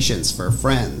 for patients, for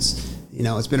friends.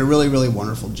 It's been a really, really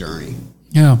wonderful journey.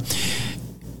 Yeah.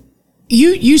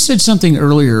 You said something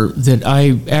earlier that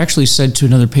I actually said to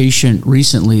another patient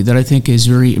recently that I think is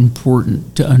very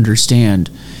important to understand,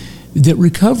 that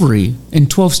recovery and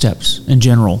 12 steps in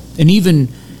general, and even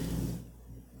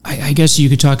I guess you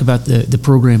could talk about the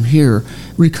program here.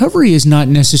 Recovery is not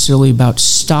necessarily about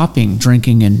stopping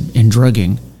drinking and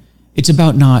drugging. It's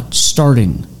about not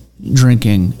starting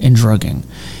drinking and drugging.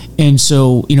 And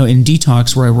so, in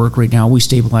detox, where I work right now, we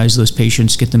stabilize those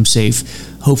patients, get them safe,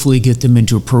 hopefully get them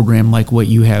into a program like what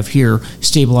you have here,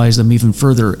 stabilize them even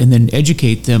further, and then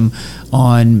educate them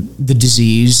on the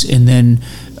disease, and then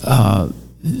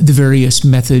the various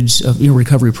methods of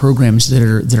recovery programs that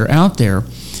are out there.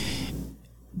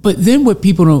 But then what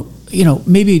people don't,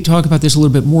 maybe talk about this a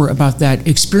little bit more, about that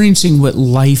experiencing what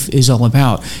life is all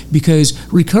about, because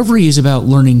recovery is about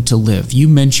learning to live. You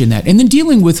mentioned that. And then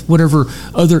dealing with whatever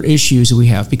other issues that we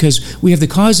have, because we have the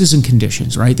causes and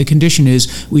conditions, right? The condition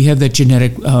is we have that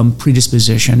genetic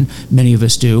predisposition, many of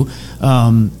us do,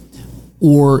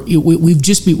 or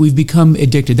we've become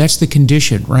addicted. That's the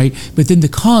condition, right? But then the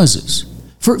causes.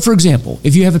 For example,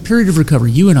 if you have a period of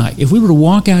recovery, you and I, if we were to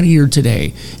walk out of here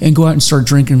today and go out and start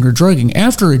drinking or drugging,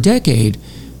 after a decade,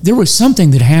 there was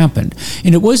something that happened.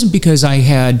 And it wasn't because I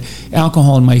had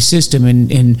alcohol in my system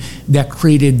and that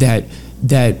created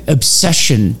that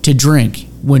obsession to drink.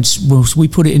 Once we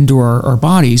put it into our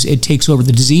bodies, it takes over.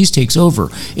 The disease takes over.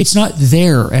 It's not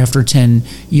there after 10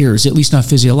 years, at least not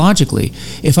physiologically.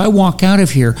 If I walk out of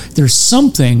here, there's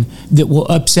something that will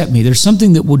upset me. There's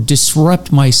something that will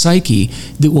disrupt my psyche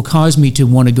that will cause me to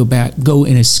want to go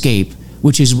and escape,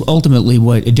 which is ultimately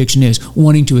what addiction is,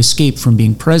 wanting to escape from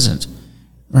being present,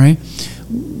 right?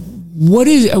 What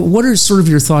are sort of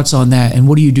your thoughts on that, and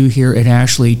what do you do here at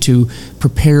Ashley to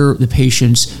prepare the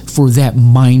patients for that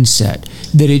mindset,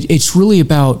 that it's really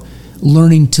about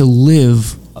learning to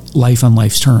live life on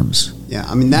life's terms. Yeah,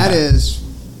 I mean, that is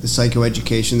the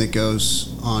psychoeducation that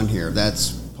goes on here.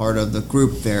 That's part of the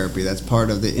group therapy. That's part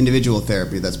of the individual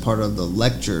therapy. That's part of the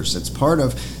lectures. That's part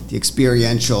of the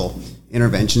experiential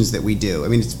interventions that we do. I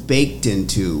mean, it's baked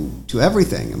into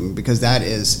everything. I mean, because that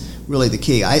is really the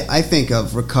key. I think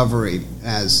of recovery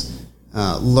as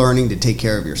learning to take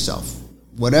care of yourself.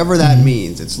 Whatever that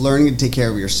means, it's learning to take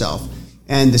care of yourself.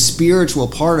 And the spiritual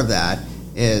part of that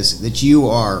is that you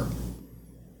are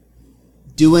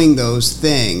doing those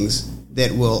things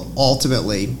that will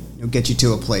ultimately get you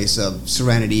to a place of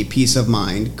serenity, peace of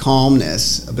mind,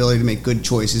 calmness, ability to make good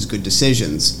choices, good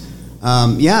decisions.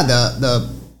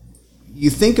 You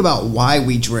think about why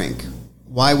we drink,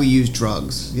 why we use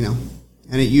drugs,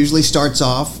 and it usually starts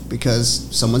off because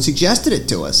someone suggested it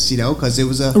to us, because it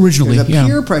was a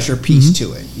peer pressure piece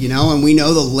to it, and we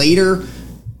know the later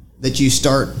that you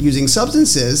start using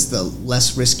substances, the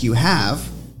less risk you have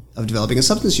of developing a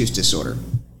substance use disorder.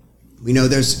 We know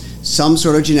there's some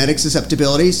sort of genetic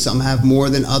susceptibility. Some have more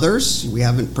than others. We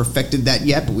haven't perfected that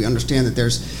yet, but we understand that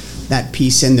there's that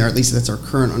piece in there. At least that's our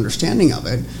current understanding of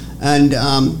it.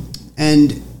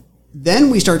 And then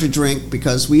we start to drink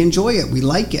because we enjoy it. We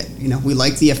like it. We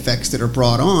like the effects that are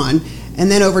brought on.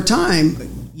 And then over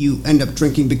time, you end up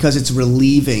drinking because it's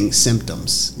relieving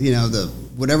symptoms.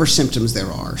 Whatever symptoms there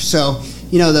are. So,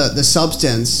 the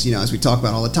substance, as we talk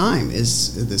about all the time,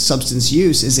 is the substance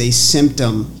use is a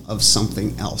symptom of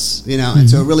something else, and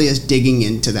so it really is digging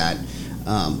into that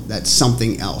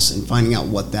something else and finding out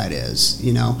what that is,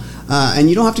 and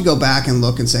you don't have to go back and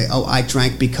look and say, oh, I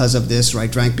drank because of this or I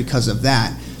drank because of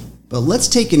that. But let's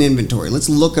take an inventory. Let's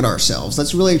look at ourselves.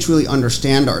 Let's really truly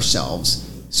understand ourselves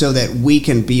so that we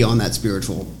can be on that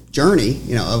spiritual journey,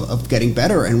 of getting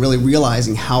better and really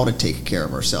realizing how to take care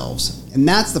of ourselves. And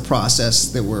that's the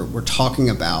process that we're talking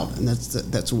about, and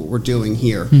that's what we're doing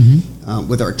here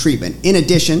with our treatment. In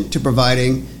addition to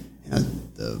providing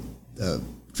the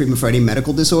treatment for any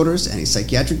medical disorders, any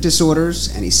psychiatric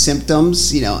disorders, any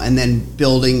symptoms, and then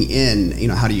building in,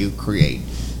 how do you create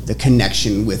the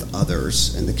connection with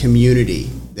others and the community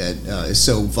that is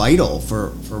so vital for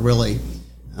really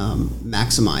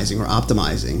maximizing or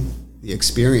optimizing the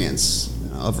experience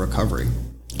of recovery.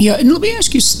 Yeah, and let me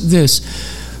ask you this.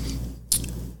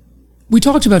 We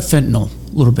talked about fentanyl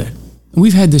a little bit, and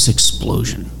we've had this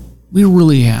explosion. We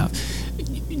really have.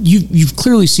 You've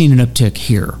clearly seen an uptick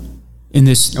here in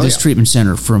this treatment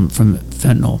center from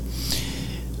fentanyl.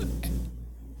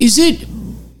 Is it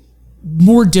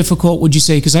more difficult, would you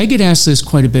say, because I get asked this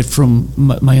quite a bit from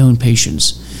my own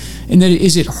patients, and that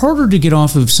is it harder to get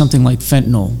off of something like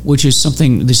fentanyl, which is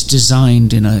something that's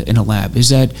designed in a lab? Is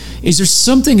there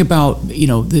something about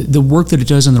the work that it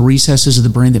does in the recesses of the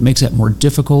brain that makes that more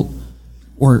difficult,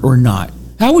 or not?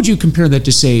 How would you compare that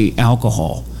to, say,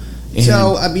 alcohol?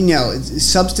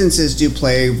 Substances do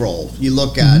play a role. You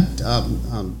look at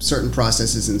certain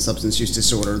processes in substance use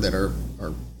disorder that are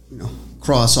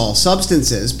across all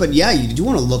substances, but you do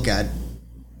want to look at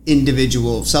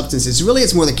individual substances. Really,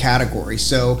 it's more the category.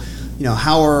 So,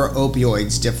 how are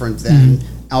opioids different than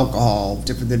alcohol,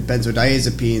 different than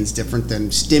benzodiazepines, different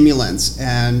than stimulants?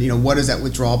 And, what is that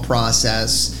withdrawal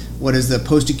process? What is the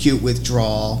post-acute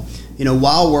withdrawal?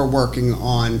 While we're working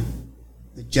on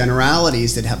the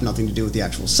generalities that have nothing to do with the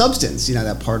actual substance,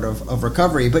 that part of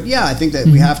recovery. But I think that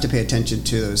we have to pay attention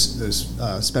to those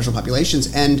special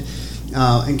populations and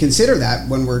consider that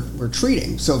when we're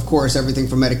treating. So, of course, everything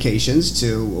from medications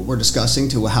to what we're discussing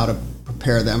to how to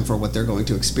prepare them for what they're going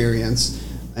to experience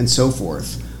and so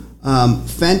forth.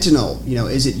 Fentanyl,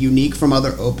 is it unique from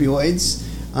other opioids?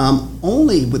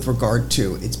 Only with regard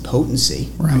to its potency.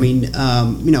 Right. I mean,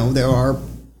 there are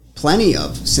plenty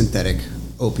of synthetic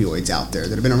opioids out there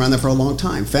that have been around there for a long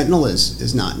time. Fentanyl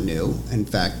is not new. In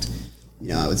fact,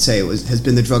 I would say has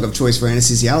been the drug of choice for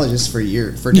anesthesiologists for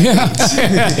decades.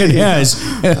 Yeah, it has.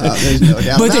 There's no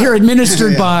doubt. But they're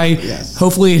administered by,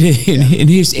 hopefully, an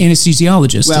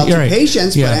anesthesiologist. Well, to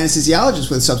patients, but anesthesiologists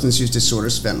with substance use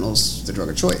disorders, fentanyl's the drug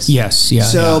of choice. Yes, yeah.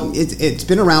 So it's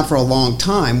been around for a long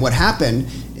time. What happened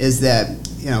is that,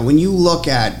 when you look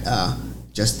at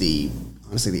just the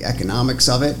economics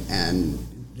of it and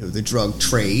the drug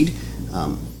trade,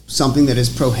 something that is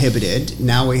prohibited.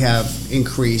 Now we have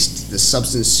increased the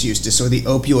substance use disorder, the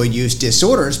opioid use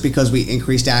disorders, because we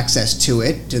increased access to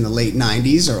it in the late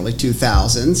 90s, early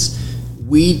 2000s.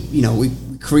 We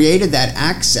created that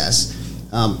access.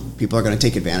 People are going to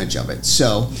take advantage of it.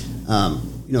 So,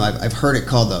 I've heard it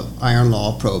called the iron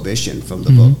law of prohibition from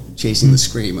the book Chasing the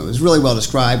Scream. It was really well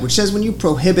described, which says when you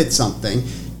prohibit something,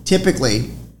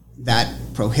 typically that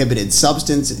prohibited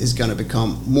substance is going to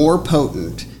become more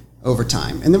potent over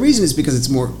time. And the reason is because it's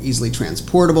more easily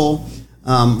transportable.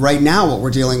 Right now, what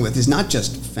we're dealing with is not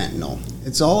just fentanyl.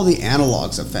 It's all the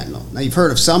analogs of fentanyl. Now, you've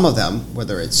heard of some of them,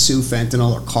 whether it's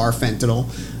sufentanil or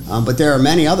carfentanil, but there are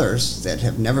many others that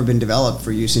have never been developed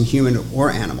for use in human or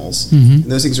animals. And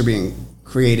those things are being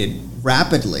created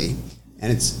rapidly,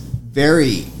 and it's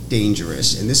very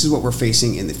dangerous. And this is what we're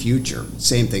facing in the future.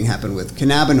 Same thing happened with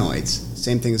cannabinoids.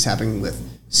 Same thing is happening with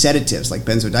sedatives like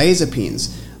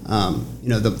benzodiazepines.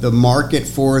 The market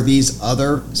for these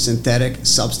other synthetic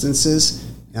substances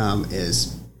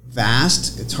is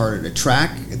vast. It's harder to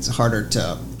track. It's harder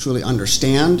to truly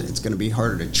understand. It's going to be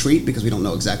harder to treat because we don't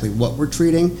know exactly what we're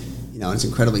treating. It's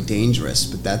incredibly dangerous.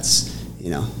 But that's,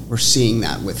 we're seeing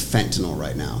that with fentanyl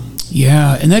right now.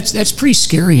 Yeah, and that's pretty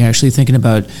scary, actually, thinking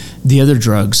about the other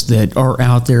drugs that are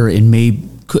out there and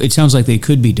it sounds like they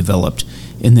could be developed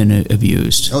and then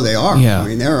abused. Oh, they are. Yeah. I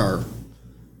mean, there are,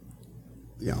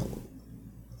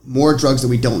 more drugs that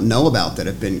we don't know about that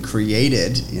have been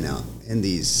created, in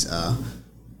these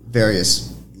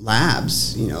various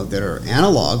labs, that are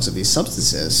analogs of these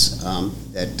substances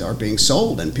that are being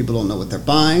sold, and people don't know what they're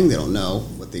buying. They don't know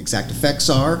what the exact effects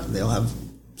are. They'll have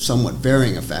somewhat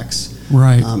varying effects.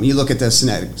 Right. You look at the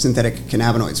synthetic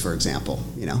cannabinoids, for example,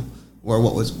 or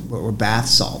what were bath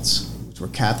salts, which were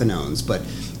cathinones, but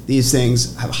these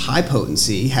things have high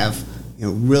potency, have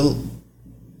real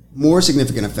more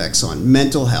significant effects on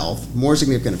mental health, more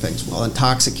significant effects while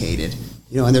intoxicated,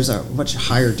 and there's a much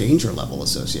higher danger level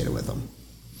associated with them.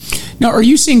 Now, are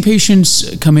you seeing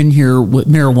patients come in here with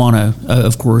marijuana,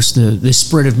 of course, the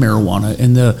spread of marijuana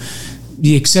and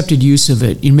the accepted use of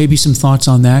it? Maybe some thoughts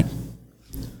on that?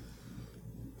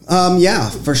 Yeah,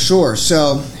 for sure.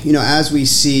 So, as we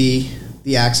see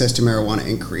the access to marijuana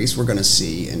increase, we're going to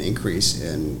see an increase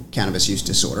in cannabis use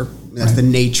disorder. That's the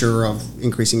nature of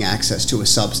increasing access to a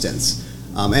substance.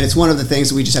 And it's one of the things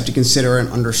that we just have to consider and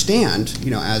understand,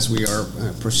 as we are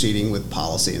proceeding with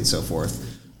policy and so forth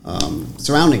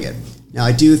surrounding it. Now,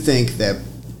 I do think that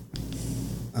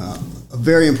a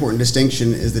very important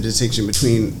distinction is the distinction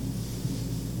between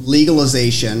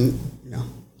legalization,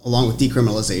 along with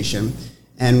decriminalization,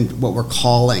 and what we're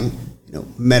calling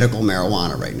medical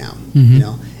marijuana right now.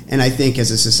 And I think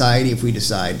as a society, if we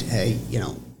decide, hey,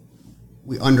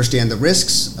 we understand the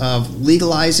risks of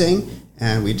legalizing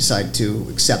and we decide to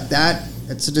accept that,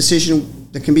 it's a decision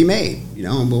that can be made,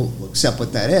 and we'll accept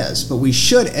what that is. But we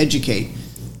should educate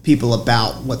people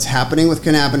about what's happening with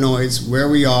cannabinoids, where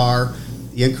we are,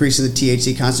 the increase in the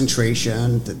THC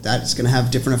concentration, that's going to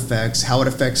have different effects, how it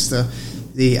affects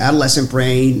the adolescent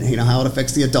brain, how it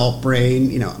affects the adult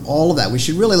brain, all of that. We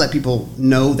should really let people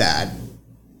know that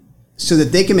so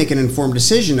that they can make an informed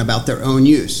decision about their own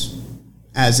use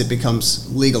as it becomes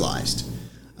legalized.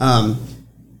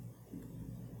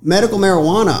 Medical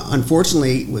marijuana,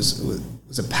 unfortunately,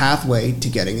 was a pathway to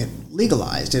getting it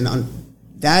legalized, and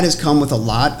that has come with a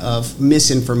lot of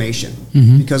misinformation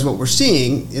because what we're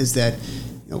seeing is that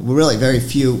really very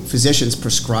few physicians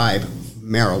prescribe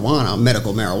marijuana,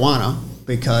 medical marijuana,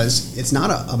 because it's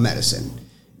not a medicine.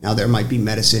 Now, there might be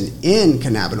medicine in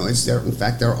cannabinoids. In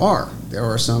fact, there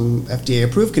are some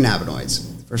FDA-approved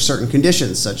cannabinoids for certain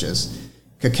conditions, such as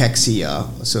cachexia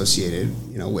associated,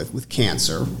 with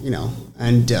cancer,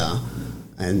 and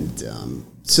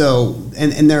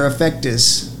their effect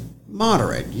is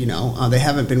moderate. They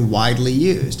haven't been widely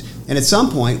used, and at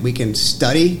some point we can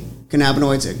study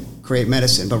cannabinoids and create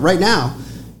medicine. But right now,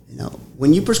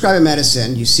 when you prescribe a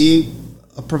medicine, you see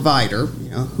a provider,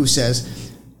 who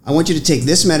says, I want you to take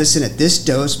this medicine at this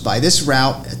dose, by this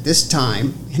route, at this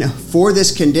time, for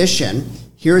this condition.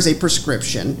 Here's a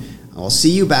prescription. I'll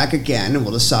see you back again, and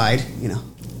we'll decide,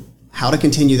 how to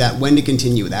continue that, when to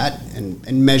continue that,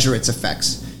 and measure its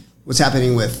effects. What's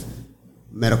happening with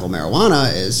medical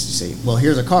marijuana is you say, well,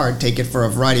 here's a card, take it for a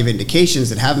variety of indications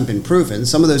that haven't been proven.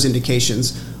 Some of those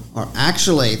indications are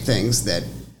actually things that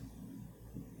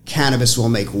cannabis will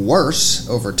make worse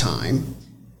over time.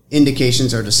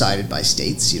 Indications are decided by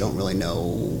states. You don't really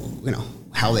know,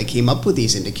 how they came up with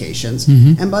these indications.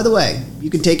 And by the way, you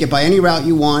can take it by any route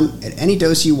you want, at any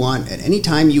dose you want, at any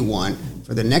time you want,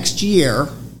 for the next year.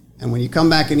 And when you come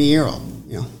back in a year, I'll,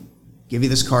 give you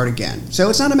this card again. So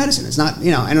it's not a medicine. It's not,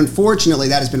 and unfortunately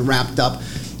that has been wrapped up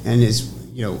and is,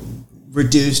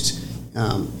 reduced,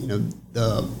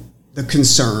 the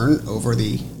concern over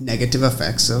the negative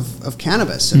effects of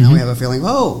cannabis. So now we have a feeling,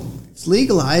 it's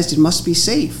legalized, it must be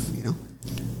safe.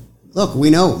 Look, we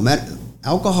know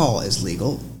alcohol is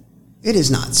legal. It is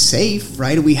not safe,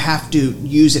 right? We have to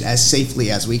use it as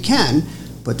safely as we can,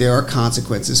 but there are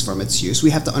consequences from its use.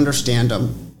 We have to understand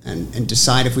them and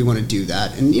decide if we want to do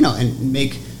that, and and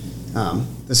make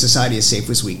the the society as safe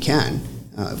as we can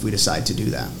if we decide to do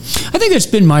that. I think that's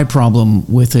been my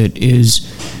problem with it is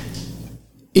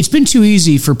it's been too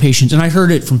easy for patients, and I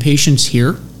heard it from patients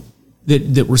here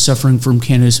that were suffering from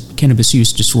cannabis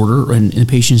use disorder, and the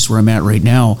patients where I'm at right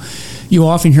now. You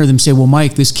often hear them say, well,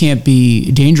 Mike, this can't be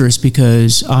dangerous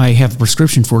because I have a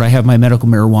prescription for it. I have my medical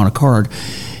marijuana card.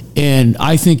 And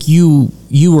I think you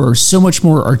are so much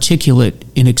more articulate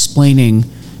in explaining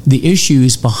the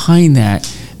issues behind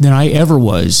that than I ever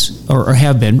was or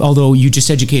have been, although you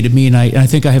just educated me, and I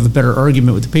think I have a better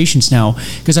argument with the patients now,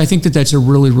 because I think that that's a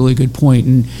really, really good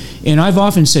point. And I've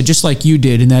often said, just like you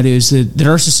did, and that is that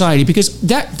our society, because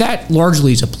that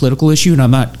largely is a political issue, and I'm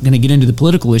not going to get into the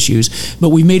political issues, but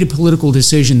we made a political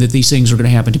decision that these things are going to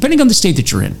happen, depending on the state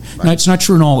that you're in. Right. Now, it's not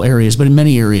true in all areas, but in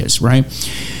many areas, right?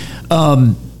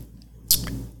 I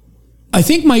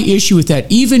think my issue with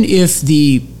that, even if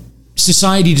the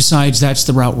society decides that's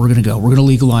the route we're going to go, we're going to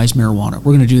legalize marijuana,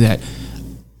 we're going to do that.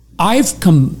 I've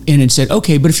come in and said,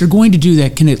 okay, but if you're going to do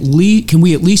that, can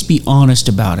we at least be honest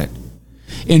about it?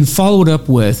 And follow it up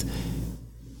with,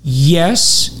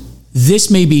 yes,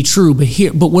 this may be true,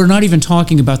 but we're not even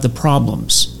talking about the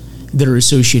problems that are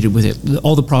associated with it,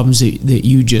 all the problems that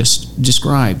you just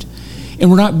described.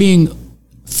 And we're not being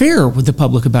fair with the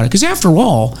public about it. Because after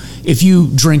all, if you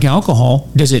drink alcohol,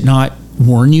 does it not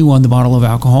warn you on the bottle of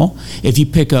alcohol? If you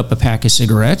pick up a pack of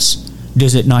cigarettes,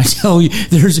 does it not tell you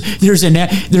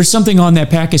there's something on that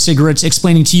pack of cigarettes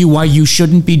explaining to you why you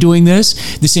shouldn't be doing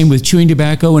this? The same with chewing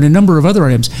tobacco and a number of other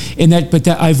items. But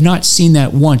I've not seen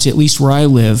that once, at least where I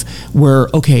live, where,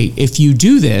 okay, if you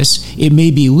do this, it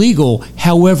may be legal.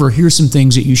 However, here's some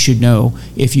things that you should know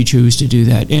if you choose to do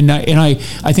that. And I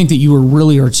think that you were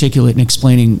really articulate in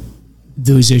explaining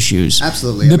those issues.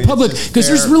 Absolutely. The public, because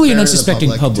there's really an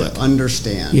unsuspecting public to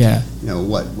understand,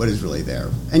 what is really there.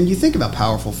 And you think about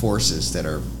powerful forces that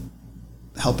are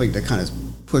helping to kind of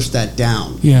push that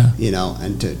down,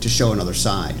 and to show another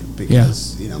side,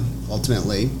 because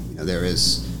ultimately,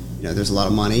 there's a lot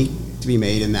of money to be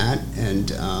made in that,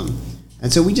 and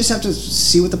so we just have to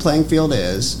see what the playing field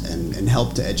is and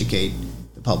help to educate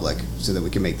the public so that we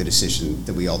can make the decision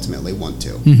that we ultimately want to.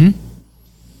 Mm-hmm.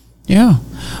 Yeah.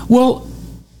 Well,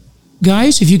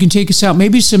 guys, if you can take us out,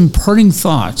 maybe some parting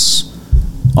thoughts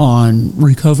on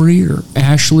recovery or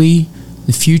Ashley,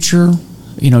 the future,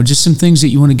 just some things that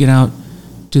you want to get out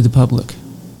to the public.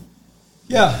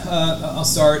 Yeah, I'll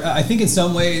start. I think in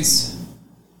some ways,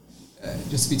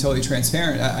 just to be totally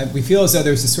transparent, we feel as though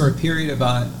there's a sort of period of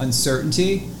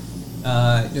uncertainty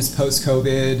just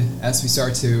post-COVID as we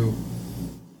start to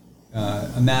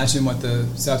imagine what the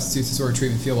substance disorder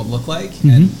treatment field will look like,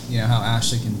 and how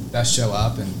Ashley can best show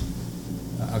up and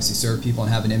obviously serve people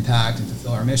and have an impact and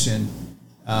fulfill our mission.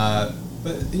 But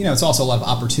it's also a lot of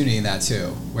opportunity in that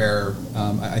too, where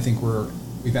I think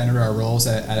we've entered our roles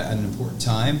at an important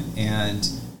time, and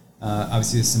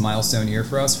obviously this is a milestone year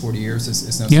for us. 40 years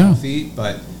is no small feat,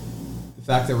 but the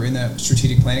fact that we're in the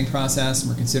strategic planning process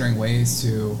and we're considering ways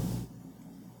to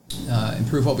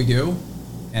improve what we do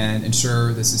and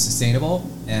ensure this is sustainable,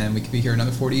 and we could be here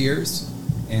another 40 years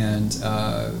and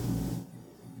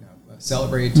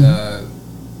celebrate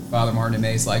Father Martin and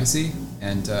May's legacy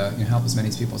and help as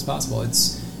many people as possible.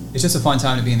 It's just a fun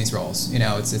time to be in these roles.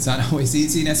 It's not always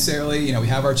easy necessarily. We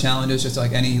have our challenges just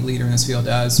like any leader in this field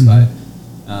does, but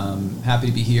happy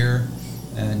to be here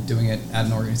and doing it at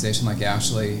an organization like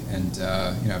Ashley, and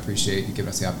appreciate you giving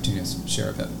us the opportunity to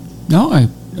share a bit. No, I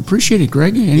appreciate it,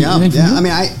 Greg.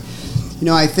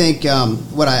 I think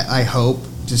what I hope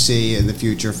to see in the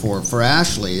future for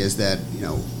Ashley is that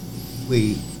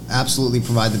we absolutely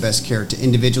provide the best care to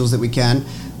individuals that we can,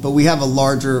 but we have a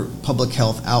larger public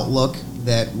health outlook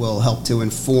that will help to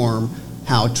inform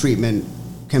how treatment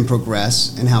can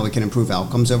progress and how we can improve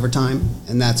outcomes over time.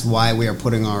 And that's why we are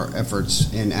putting our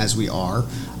efforts in as we are.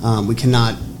 We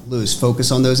cannot lose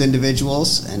focus on those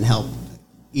individuals and help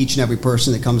each and every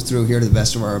person that comes through here to the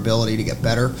best of our ability to get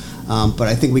better. But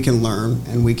I think we can learn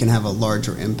and we can have a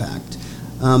larger impact.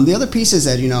 The other piece is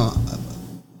that,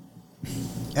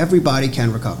 everybody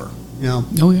can recover.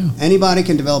 Anybody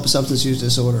can develop a substance use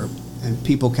disorder, and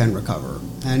people can recover.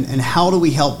 And how do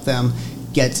we help them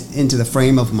get into the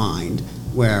frame of mind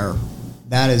where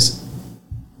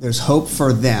there's hope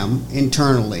for them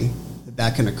internally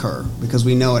that can occur, because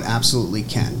we know it absolutely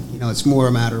can. It's more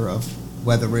a matter of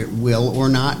whether it will or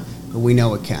not, but we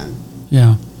know it can.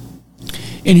 Yeah.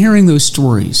 And hearing those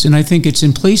stories, and I think it's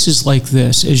in places like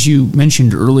this, as you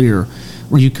mentioned earlier,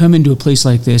 where you come into a place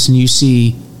like this and you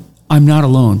see, I'm not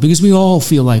alone, because we all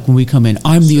feel like when we come in,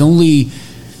 I'm the only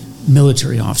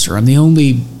military officer, I'm the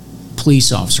only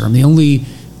police officer, I'm the only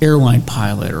airline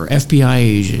pilot or FBI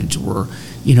agent or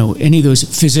any of those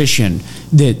physician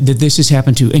that this has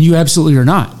happened to. And you absolutely are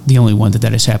not the only one that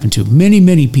has happened to.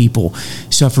 Many people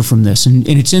suffer from this. And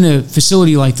it's in a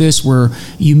facility like this where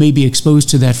you may be exposed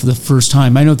to that for the first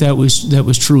time. I know that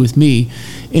was true with me.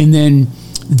 And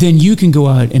then you can go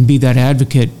out and be that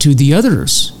advocate to the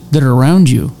others that are around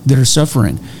you that are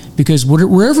suffering. Because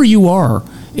wherever you are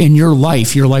in your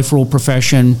life role,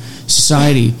 profession,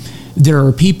 society, there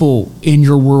are people in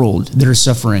your world that are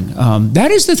suffering. That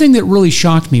is the thing that really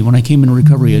shocked me when I came into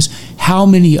recovery, is how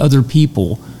many other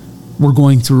people were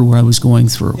going through what I was going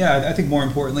through. Yeah, I think more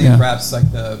importantly, perhaps like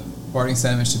the parting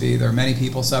sentiment should be, there are many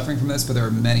people suffering from this, but there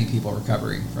are many people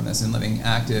recovering from this and living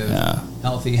active,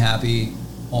 healthy, happy,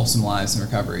 wholesome lives in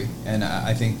recovery. And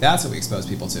I think that's what we expose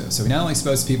people to. So we not only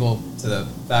expose people to the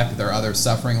fact that there are others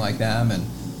suffering like them,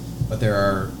 but there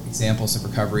are examples of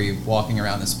recovery walking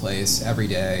around this place every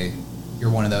day. You're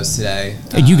one of those today.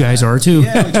 And you guys are too.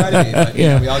 Yeah, we try to be. But,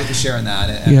 we all get to share in that.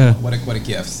 And what a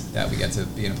gift that we get to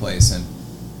be in a place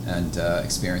and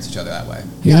experience each other that way.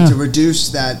 Yeah, to reduce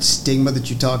that stigma that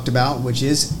you talked about, which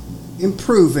is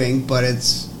improving, but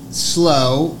it's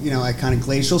slow, at kind of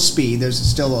glacial speed. There's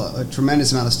still a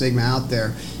tremendous amount of stigma out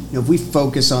there. If we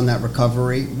focus on that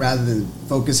recovery rather than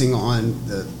focusing on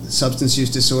the substance use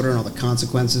disorder and all the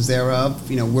consequences thereof,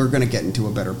 we're going to get into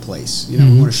a better place. We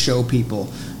want to show people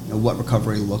what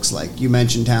recovery looks like. You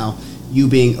mentioned how you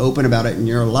being open about it in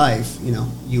your life,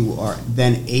 you are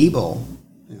then able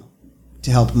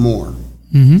to help more,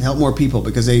 to help more people,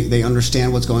 because they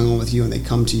understand what's going on with you and they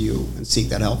come to you and seek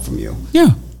that help from you.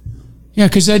 Yeah,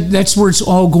 because that's where it's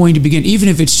all going to begin. Even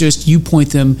if it's just you point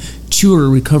them to a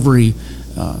recovery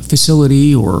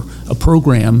facility or a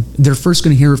program, they're first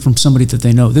going to hear it from somebody that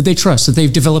they know, that they trust, that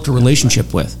they've developed a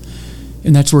relationship with.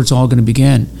 And that's where it's all going to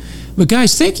begin. But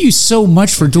guys, thank you so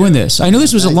much for doing this. I know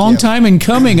this was a long time in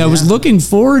coming. I was looking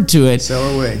forward to it. So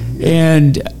are we.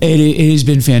 And it has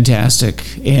been fantastic.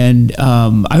 And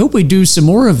I hope we do some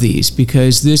more of these,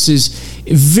 because this is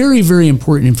very, very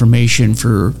important information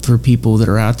for people that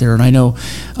are out there. And I know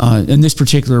in this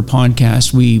particular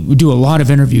podcast, we do a lot of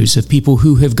interviews of people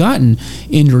who have gotten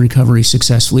into recovery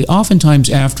successfully, oftentimes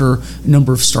after a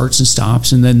number of starts and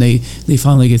stops, and then they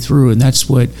finally get through. And that's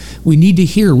what we need to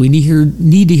hear. We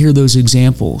need to hear those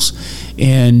examples.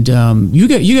 And you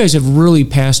guys have really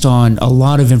passed on a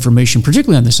lot of information,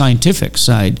 particularly on the scientific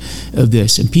side of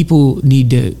this. And people need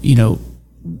to,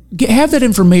 have that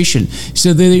information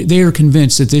so they are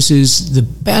convinced that this is the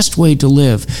best way to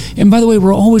live. And by the way,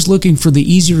 we're always looking for the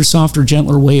easier, softer,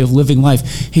 gentler way of living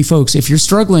life. Hey, folks, if you're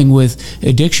struggling with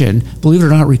addiction, believe it or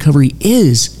not, recovery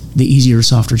is the easier,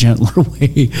 softer, gentler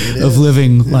way of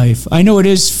living life. I know it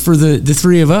is for the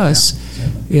three of us.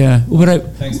 Yeah.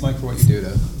 Thanks, Mike, for what you do.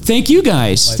 Thank you,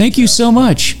 guys. Thank you so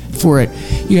much for it.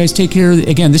 You guys take care.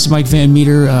 Again, this is Mike Van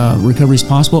Meter, Recovery is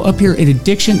Possible, up here at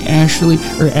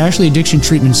Ashley Addiction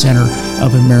Treatment Center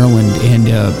up in Maryland.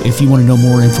 And if you want to know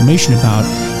more information about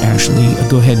Ashley,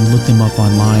 go ahead and look them up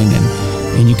online,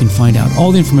 and you can find out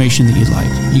all the information that you'd like.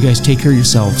 You guys take care of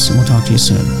yourselves, and we'll talk to you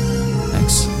soon.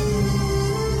 Thanks.